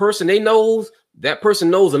a person they knows, that person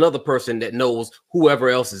knows another person that knows whoever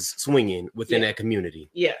else is swinging within that community.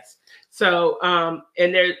 Yes. So,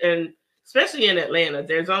 and especially in Atlanta,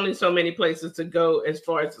 there's only so many places to go as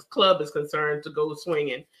far as the club is concerned to go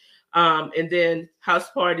swinging. And then house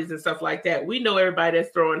parties and stuff like that. We know everybody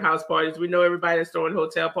that's throwing house parties. We know everybody that's throwing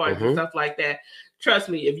hotel parties and stuff like that. Trust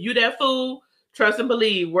me, if you that fool, trust and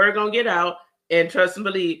believe, we're going to get out. And trust and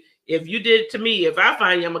believe, if you did it to me, if I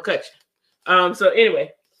find you, I'm going to cut you. So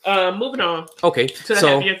anyway, moving on. Okay. To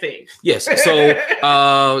happier things. Yes.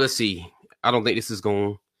 So let's see. I don't think this is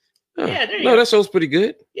going. Yeah, there you go. go. That shows pretty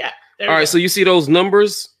good. Yeah. All right. So you see those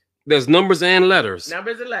numbers? There's numbers and letters.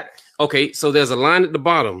 Numbers and letters. Okay. So there's a line at the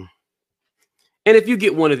bottom. And if you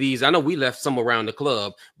get one of these, I know we left some around the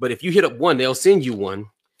club, but if you hit up one, they'll send you one.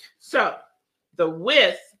 So the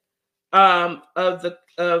width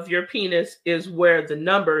of your penis is where the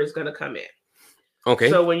number is going to come in. Okay.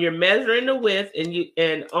 So when you're measuring the width,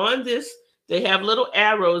 and on this, they have little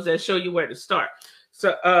arrows that show you where to start.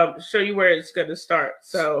 So show you where it's going to start.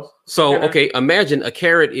 So okay, imagine a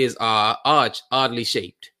carrot is oddly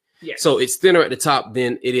shaped. Yes. So it's thinner at the top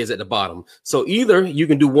than it is at the bottom. So either you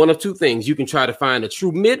can do one of two things. You can try to find a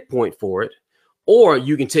true midpoint for it, Or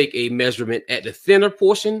you can take a measurement at the thinner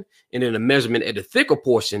portion and then a measurement at the thicker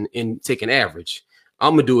portion and take an average.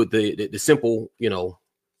 I'm gonna do it the simple, you know,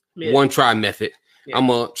 one try method. Yeah. I'm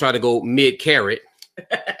gonna try to go mid carat.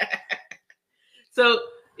 So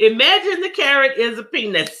imagine the carrot is a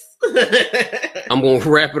penis. I'm gonna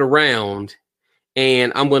wrap it around,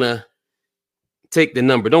 and I'm gonna take the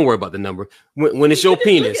number. Don't worry about the number. When it's your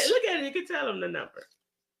penis, look at it. You can tell them the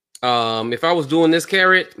number. If I was doing this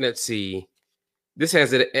carrot, let's see. This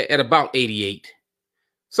has it at about 88,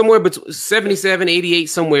 somewhere between 77, 88,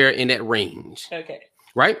 somewhere in that range. Okay.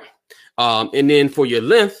 Right. And then for your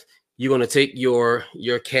length, you're going to take your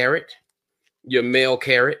carrot, your male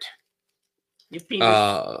carrot, your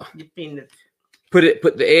penis,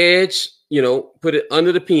 put the edge, you know, put it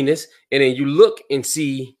under the penis. And then you look and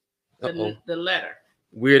see the letter,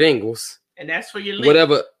 weird angles. And that's for your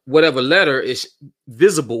length. Whatever letter is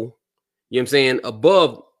visible, you know what I'm saying,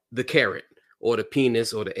 above the carrot. Or the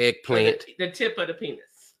penis, or the eggplant. The tip of the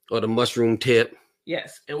penis. Or the mushroom tip.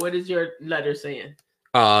 Yes. And what is your letter saying?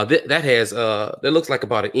 That looks like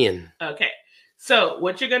about an N. Okay. So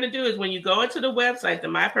what you're going to do is when you go into the website, the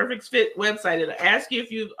My Perfect Fit website, it'll ask you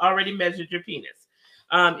if you've already measured your penis.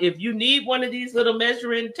 If you need one of these little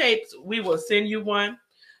measuring tapes, we will send you one.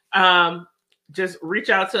 Just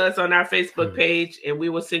reach out to us on our Facebook page and we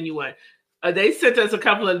will send you one. They sent us a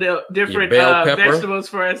couple of different vegetables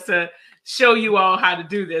for us to show you all how to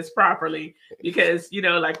do this properly because, you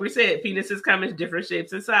know, like we said, penises come in different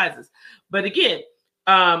shapes and sizes. But again,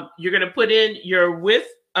 you're going to put in your width,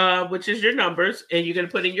 which is your numbers, and you're going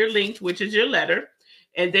to put in your length, which is your letter.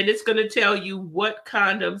 And then it's going to tell you what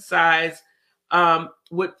condom size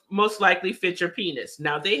would most likely fit your penis.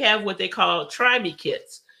 Now, they have what they call try-me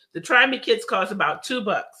kits. The try-me kits cost about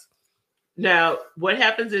 $2. Now, what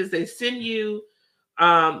happens is they send you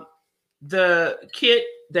the kit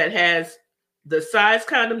that has the size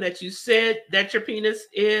condom that you said that your penis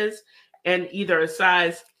is, and either a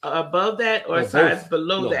size above that or a size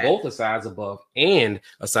below that. Both a size above and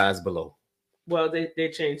a size below. Well,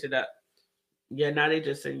 they changed it up. Yeah, now they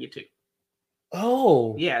just send you two.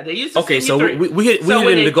 Oh, yeah, they used to. Okay, send so you three. we hit in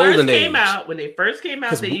the golden age. When they first came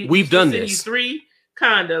out, we've done this. You 3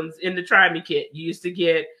 condoms in the try-me kit. You used to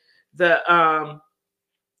get the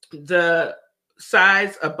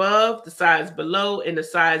size above, the size below, and the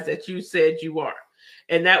size that you said you are.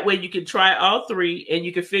 And that way you can try all 3 and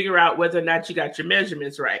you can figure out whether or not you got your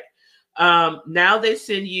measurements right. Now they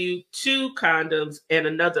send you 2 condoms and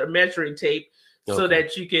another measuring tape so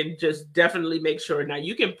that you can just definitely make sure. Now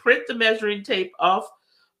you can print the measuring tape off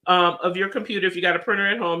of your computer. If you got a printer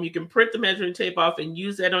at home, you can print the measuring tape off and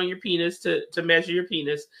use that on your penis to measure your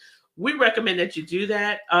penis. We recommend that you do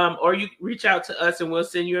that, or you reach out to us and we'll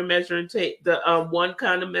send you a measuring tape, the 1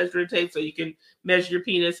 condom measuring tape, so you can measure your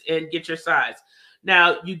penis and get your size.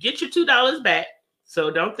 Now, you get your $2 back,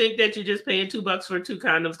 so don't think that you're just paying $2 for 2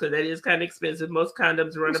 condoms because that is kind of expensive. Most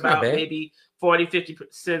condoms run about maybe 40, 50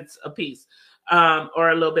 cents a piece,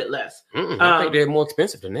 or a little bit less. I think they're more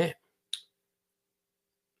expensive than that.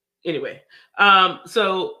 Anyway,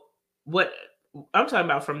 so what I'm talking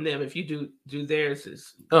about from them, if you do theirs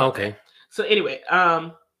is okay. So anyway,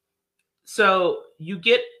 so you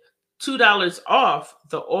get $2 off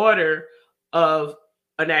the order of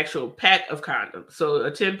an actual pack of condoms. So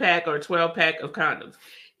a 10-pack or 12-pack of condoms.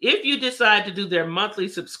 If you decide to do their monthly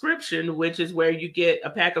subscription, which is where you get a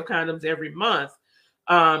pack of condoms every month,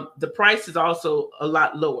 the price is also a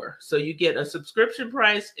lot lower. So you get a subscription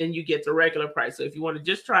price and you get the regular price. So if you want to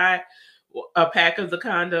just try a pack of the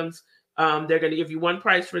condoms, they're going to give you one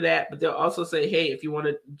price for that, but they'll also say, hey, if you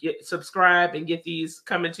want to subscribe and get these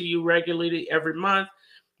coming to you regularly every month,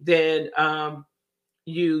 then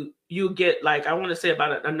you get, like, I want to say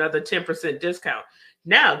about another 10% discount.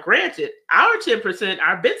 Now, granted, our 10%,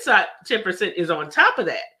 our BITSOT 10% is on top of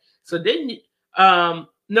that. So then,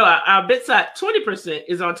 no, our BITSOT 20%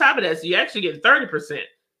 is on top of that. So you actually get 30%.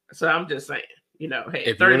 So I'm just saying, you know, hey,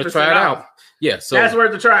 if you want to try it out, yeah, so that's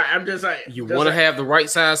worth a try. I'm just saying. You want to have the right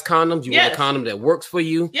size condoms. You want a condom that works for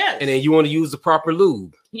you. Yes. And then you want to use the proper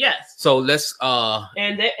lube. Yes. So let's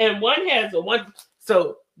and one has one.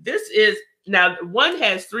 So this is now one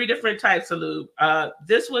has 3 different types of lube.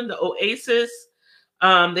 This one, the Oasis.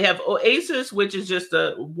 They have Oasis, which is just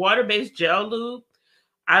a water-based gel lube.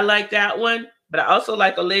 I like that one, but I also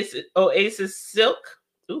like Oasis Silk.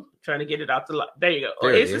 Ooh, trying to get it out the lot. There you go.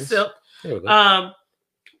 There Oasis Silk. There we go.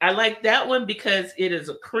 I like that one because it is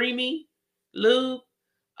a creamy lube.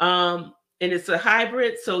 And it's a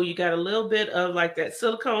hybrid. So you got a little bit of like that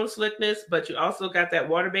silicone slickness, but you also got that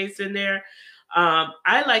water base in there.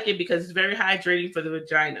 I like it because it's very hydrating for the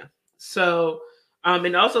vagina. So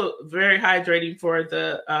And also very hydrating for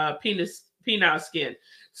the penile skin.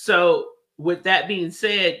 So with that being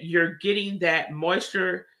said, you're getting that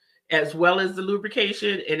moisture as well as the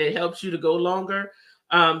lubrication, and it helps you to go longer.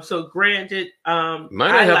 So granted, I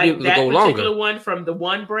like that particular one from the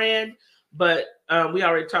One brand, but we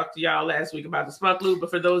already talked to y'all last week about the Spunk Lube. But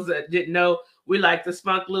for those that didn't know, we like the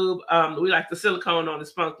Spunk Lube. We like the silicone on the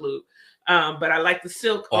Spunk Lube, but I like the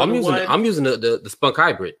silk. I'm using the Spunk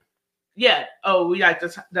Hybrid. Yeah. Oh, we like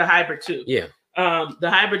the hybrid too. Yeah. The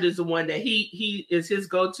hybrid is the one that he is his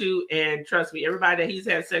go-to, and trust me, everybody that he's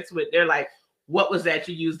had sex with, they're like, what was that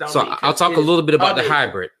you used on me? So I'll talk a little bit about the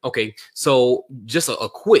hybrid. Okay, so just a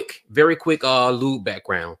very quick lube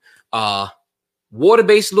background.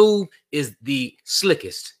 Water-based lube is the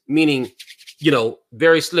slickest, meaning,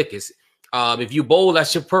 very slickest. If you bowl,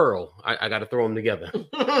 that's your pearl. I got to throw them together.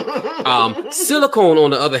 Silicone,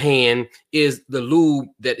 on the other hand, is the lube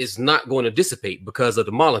that is not going to dissipate because of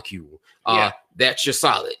the molecule. That's your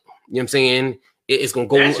solid. You know what I'm saying? It's going to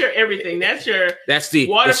go. That's your everything. That's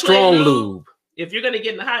the strong lube. If you're going to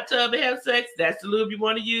get in the hot tub and have sex, that's the lube you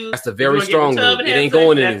want to use. That's the very strong lube. It ain't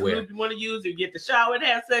going anywhere. That's the lube you want to use. If you get the shower and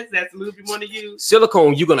have sex, that's the lube you want to use.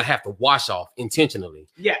 Silicone, you're going to have to wash off intentionally.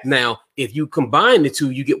 Yes. Now, if you combine the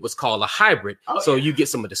two, you get what's called a hybrid. So you get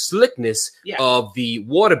some of the slickness of the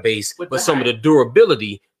water base, but some of the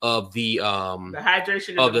durability of the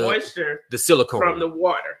hydration and the moisture, the silicone from the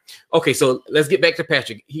water. Okay, so let's get back to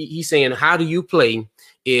Patrick. He's saying, how do you play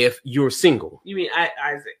if you're single? You mean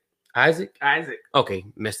Isaac? Isaac? Okay,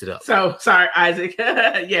 messed it up. So sorry, Isaac.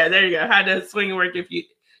 Yeah, there you go. How does swinging work if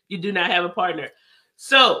you do not have a partner?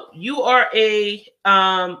 So you are a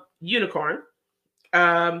unicorn.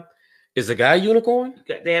 Is a guy a unicorn?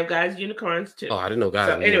 They have guys unicorns too. Oh, I didn't know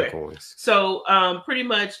guys were unicorns. So pretty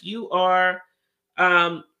much you are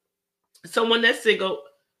someone that's single.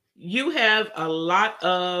 You have a lot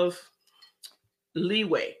of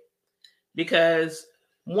leeway because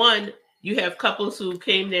one, you have couples who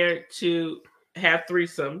came there to have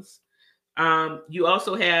threesomes. You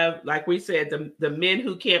also have, like we said, the men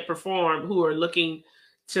who can't perform, who are looking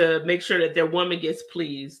to make sure that their woman gets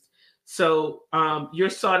pleased. So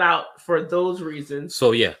you're sought out for those reasons.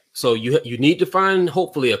 So yeah, so you need to find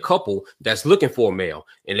hopefully a couple that's looking for a male.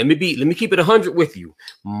 And let me keep it 100 with you.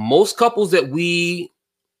 Most couples that we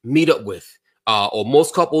meet up with, or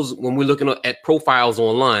most couples, when we're looking at profiles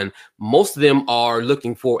online, most of them are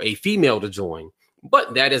looking for a female to join.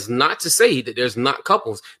 But that is not to say that there's not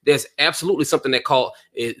couples. There's absolutely something that's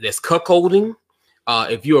cuckolding.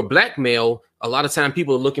 If you're a black male, a lot of time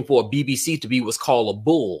people are looking for a BBC to be what's called a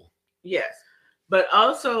bull. Yes, but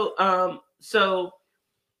also, so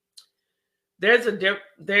there's I'm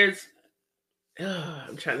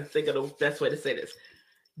trying to think of the best way to say this.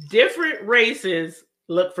 Different races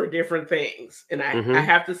look for different things. And I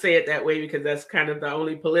have to say it that way because that's kind of the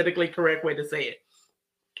only politically correct way to say it.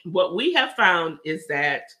 What we have found is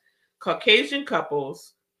that Caucasian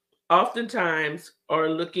couples oftentimes are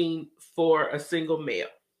looking for a single male.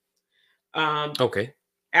 Okay.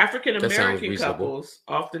 African American couples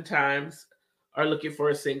oftentimes are looking for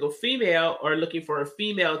a single female or looking for a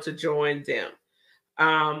female to join them.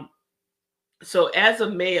 So as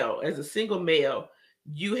a single male,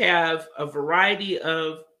 you have a variety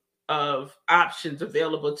of options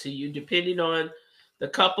available to you, depending on the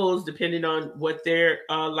couples, depending on what their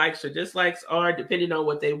likes or dislikes are, depending on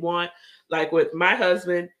what they want. Like with my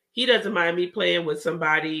husband, he doesn't mind me playing with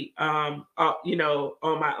somebody, on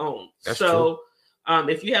my own. That's so true.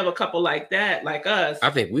 If you have a couple like that, like us, I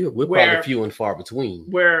think we're probably few and far between.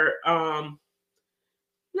 Where, no,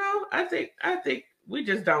 I think we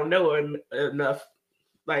just don't know enough.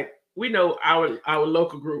 Like, we know our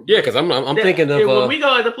local group. Yeah, because I'm thinking of when we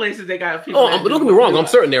go other places, they got people. Oh, don't get me wrong. I'm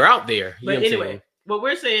certain they're out there. But anyway, what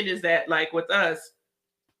we're saying is that, like with us,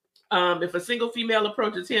 if a single female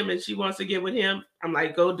approaches him and she wants to get with him, I'm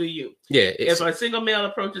like, go do you. Yeah. If a single male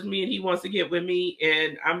approaches me and he wants to get with me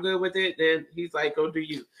and I'm good with it, then he's like, go do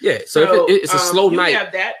you. Yeah. So if it's a slow night, you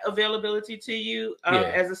have that availability to you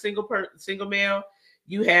as a single male.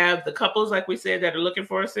 You have the couples, like we said, that are looking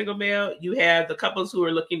for a single male. You have the couples who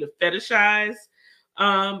are looking to fetishize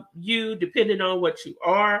you, depending on what you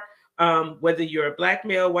are, whether you're a black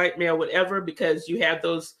male, white male, whatever, because you have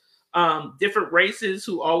those different races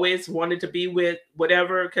who always wanted to be with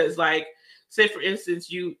whatever. Because, like, say, for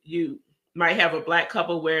instance, you might have a black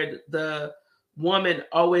couple where the woman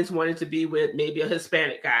always wanted to be with maybe a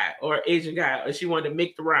Hispanic guy or Asian guy, or she wanted to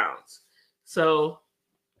make the rounds. So...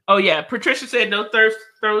 Oh yeah, Patricia said no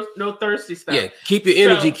thirsty stuff. Yeah, keep your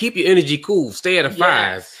energy cool. Stay at a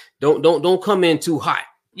 5. Don't come in too hot.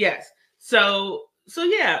 Yes. So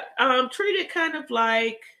yeah, treat it kind of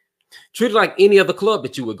like any other club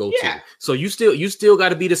that you would go to. So you still got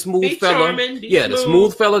to be the smooth fella. Charming, the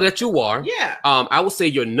smooth fella that you are. Yeah. I would say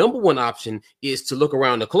your number one option is to look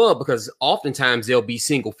around the club, because oftentimes there'll be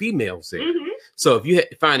single females there. So if you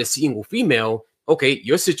find a single female, okay,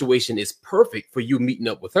 your situation is perfect for you meeting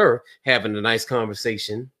up with her, having a nice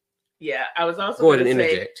conversation. Yeah, I was also going to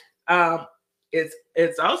interject.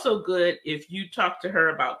 It's also good if you talk to her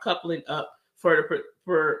about coupling up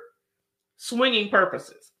for swinging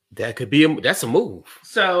purposes. That could be that's a move.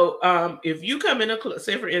 So if you come in a club,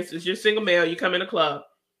 say for instance, you're single male, you come in a club.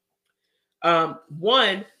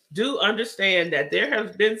 One, do understand that there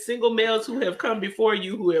have been single males who have come before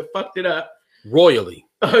you who have fucked it up royally.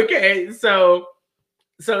 Okay, so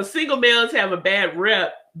single males have a bad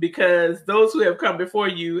rep because those who have come before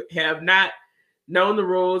you have not known the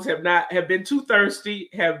rules, have been too thirsty,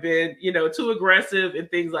 have been, too aggressive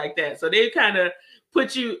and things like that. So they kind of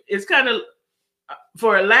put you, it's kind of,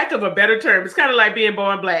 for a lack of a better term, it's kind of like being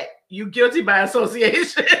born black. You guilty by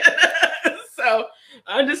association. So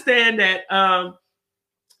understand that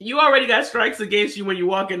you already got strikes against you when you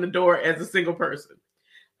walk in the door as a single person.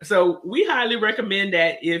 So we highly recommend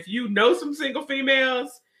that if you know some single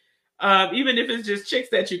females, even if it's just chicks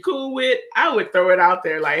that you're cool with, I would throw it out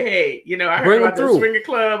there like, hey, I heard about the swinger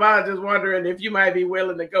club. I was just wondering if you might be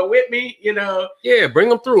willing to go with me, Yeah, bring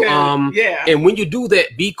them through. Yeah. And when you do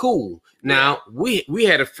that, be cool. Now, we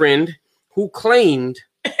had a friend who claimed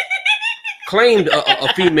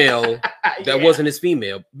a female that wasn't his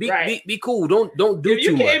female. Be cool. Don't do too much. If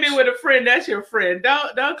you came in with a friend, that's your friend.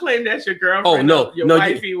 Don't claim that's your girlfriend. Oh no, your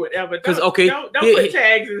wifey, whatever. Because don't put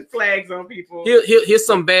tags and flags on people. Here's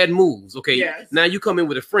some bad moves. Okay, yes. Now you come in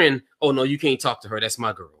with a friend. Oh no, you can't talk to her. That's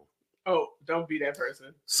my girl. Oh, don't be that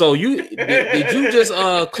person. So did you just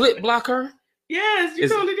clip block her? Yes, you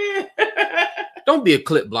totally did. Don't be a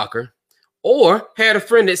clip blocker. Or had a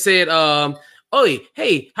friend that said, oh,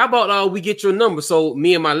 hey, how about we get your number so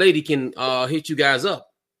me and my lady can hit you guys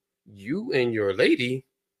up? You and your lady?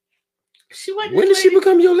 When did she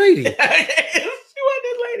become your lady? She wasn't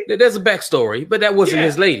his lady. There's a backstory, but that wasn't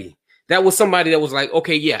his lady. That was somebody that was like,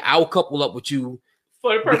 okay, yeah, I'll couple up with you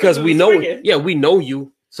for the purpose because we know, swinging. we know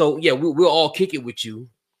you. So yeah, we'll all kick it with you.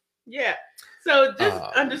 Yeah. So just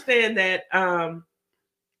understand that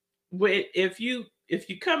if you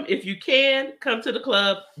can come to the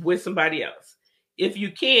club with somebody else. If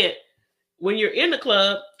you can't, when you're in the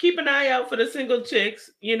club, keep an eye out for the single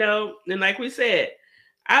chicks, and like we said,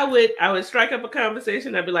 I would strike up a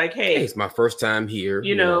conversation. I'd be like, hey, it's my first time here.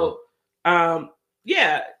 Yeah,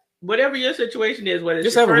 whatever your situation is, whether it's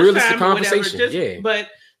just your have a realistic conversation. Whatever, but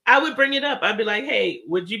I would bring it up. I'd be like, hey,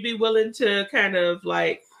 would you be willing to kind of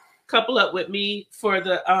like couple up with me for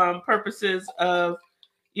the purposes of,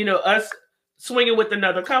 us swinging with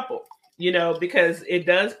another couple, because it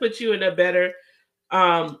does put you in a better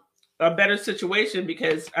situation,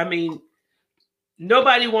 because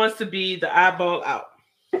nobody wants to be the eyeball out.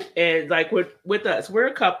 And like with us, we're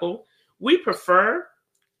a couple. We prefer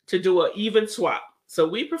to do an even swap. So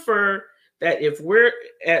we prefer that if we're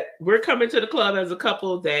coming to the club as a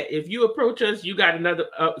couple, that if you approach us, you got another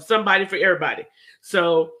somebody for everybody.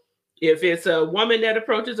 So if it's a woman that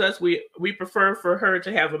approaches us, we prefer for her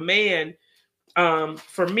to have a man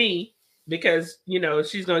for me, because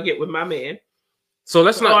she's gonna get with my man. So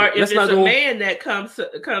let's not. Or if it's a man that comes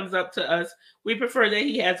up to us, we prefer that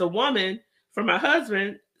he has a woman for my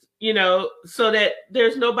husband, so that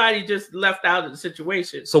there's nobody just left out of the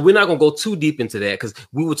situation. So we're not gonna go too deep into that, because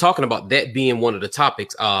we were talking about that being one of the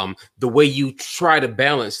topics. The way you try to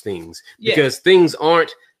balance things, because things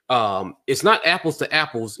aren't. It's not apples to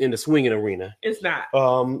apples in the swinging arena. It's not.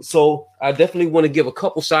 So I definitely want to give a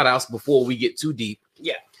couple shout outs before we get too deep.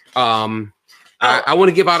 Yeah. I want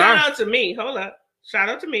to give out shout out to me. Hold up. Shout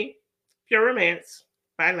out to me. Pure Romance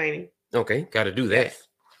by Lainey. Okay, got to do that.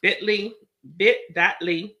 Yes.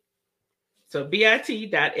 bit.ly. So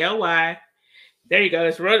bit.ly. There you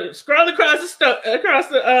go. Scroll across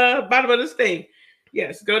the bottom of this thing.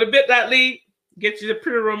 Yes, go to bit.ly. Get your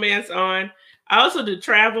Pure Romance on. I also do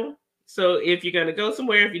travel. So if you're going to go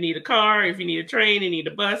somewhere, if you need a car, if you need a train, you need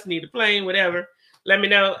a bus, you need a plane, whatever, let me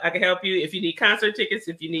know. I can help you. If you need concert tickets,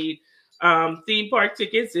 if you need theme park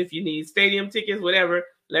tickets, if you need stadium tickets, whatever,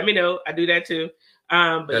 let me know. I do that too.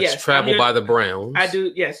 But that's Travel by the Browns. I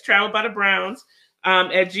do. Yes. Travel by the Browns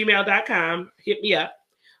at gmail.com. Hit me up.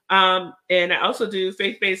 And I also do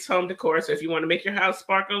faith-based home decor. So if you want to make your house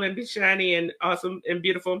sparkle and be shiny and awesome and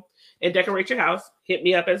beautiful and decorate your house, hit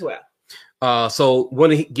me up as well. So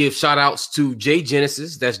want to give shout outs to J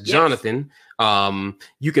Genesis. That's Jonathan.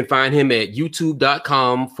 You can find him at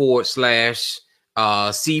youtube.com/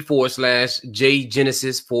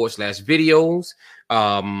 C/J_Genesis/videos.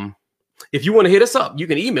 If you want to hit us up, you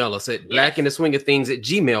can email us at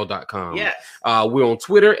blackinttheswingofthings@gmail.com. Yes. We're on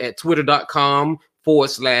Twitter at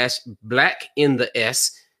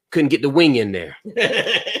twitter.com/blackinthes. Couldn't get the wing in there.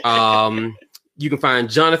 You can find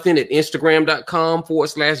Jonathan at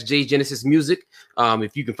Instagram.com/JGenesisMusic.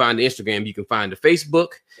 If you can find the Instagram, you can find the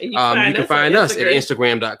Facebook. You can find us at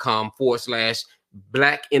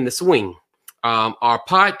Instagram.com/blackintheswing. Our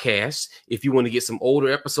podcast, if you want to get some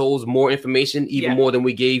older episodes, more information, even more than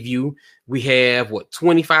we gave you, we have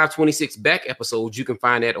 25, 26 back episodes. You can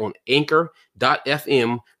find that on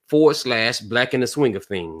anchor.fm/Black in the Swing of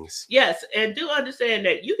Things. Yes, and do understand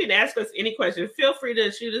that you can ask us any question. Feel free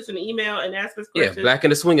to shoot us an email and ask us questions. Yeah, Black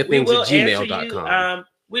in the Swing of Things at gmail.com.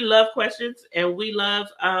 We love questions, and we love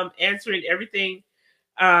answering everything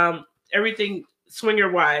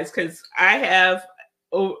swinger wise, because I have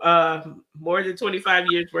more than 25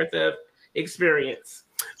 years worth of experience.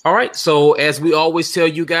 All right, so as we always tell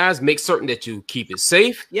you guys, make certain that you keep it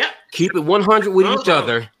safe. Yep. Keep it 100 with each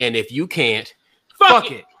other, and if you can't,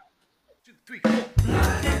 fuck it. 2, 3, 4.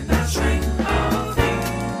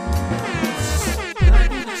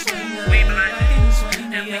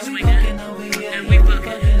 And we swing it, and we fuck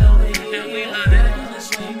it, and we love it.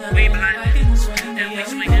 We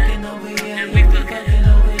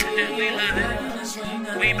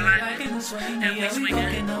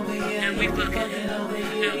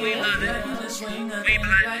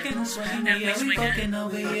black, and we swing it,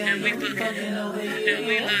 and we fuck it, and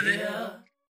we love it.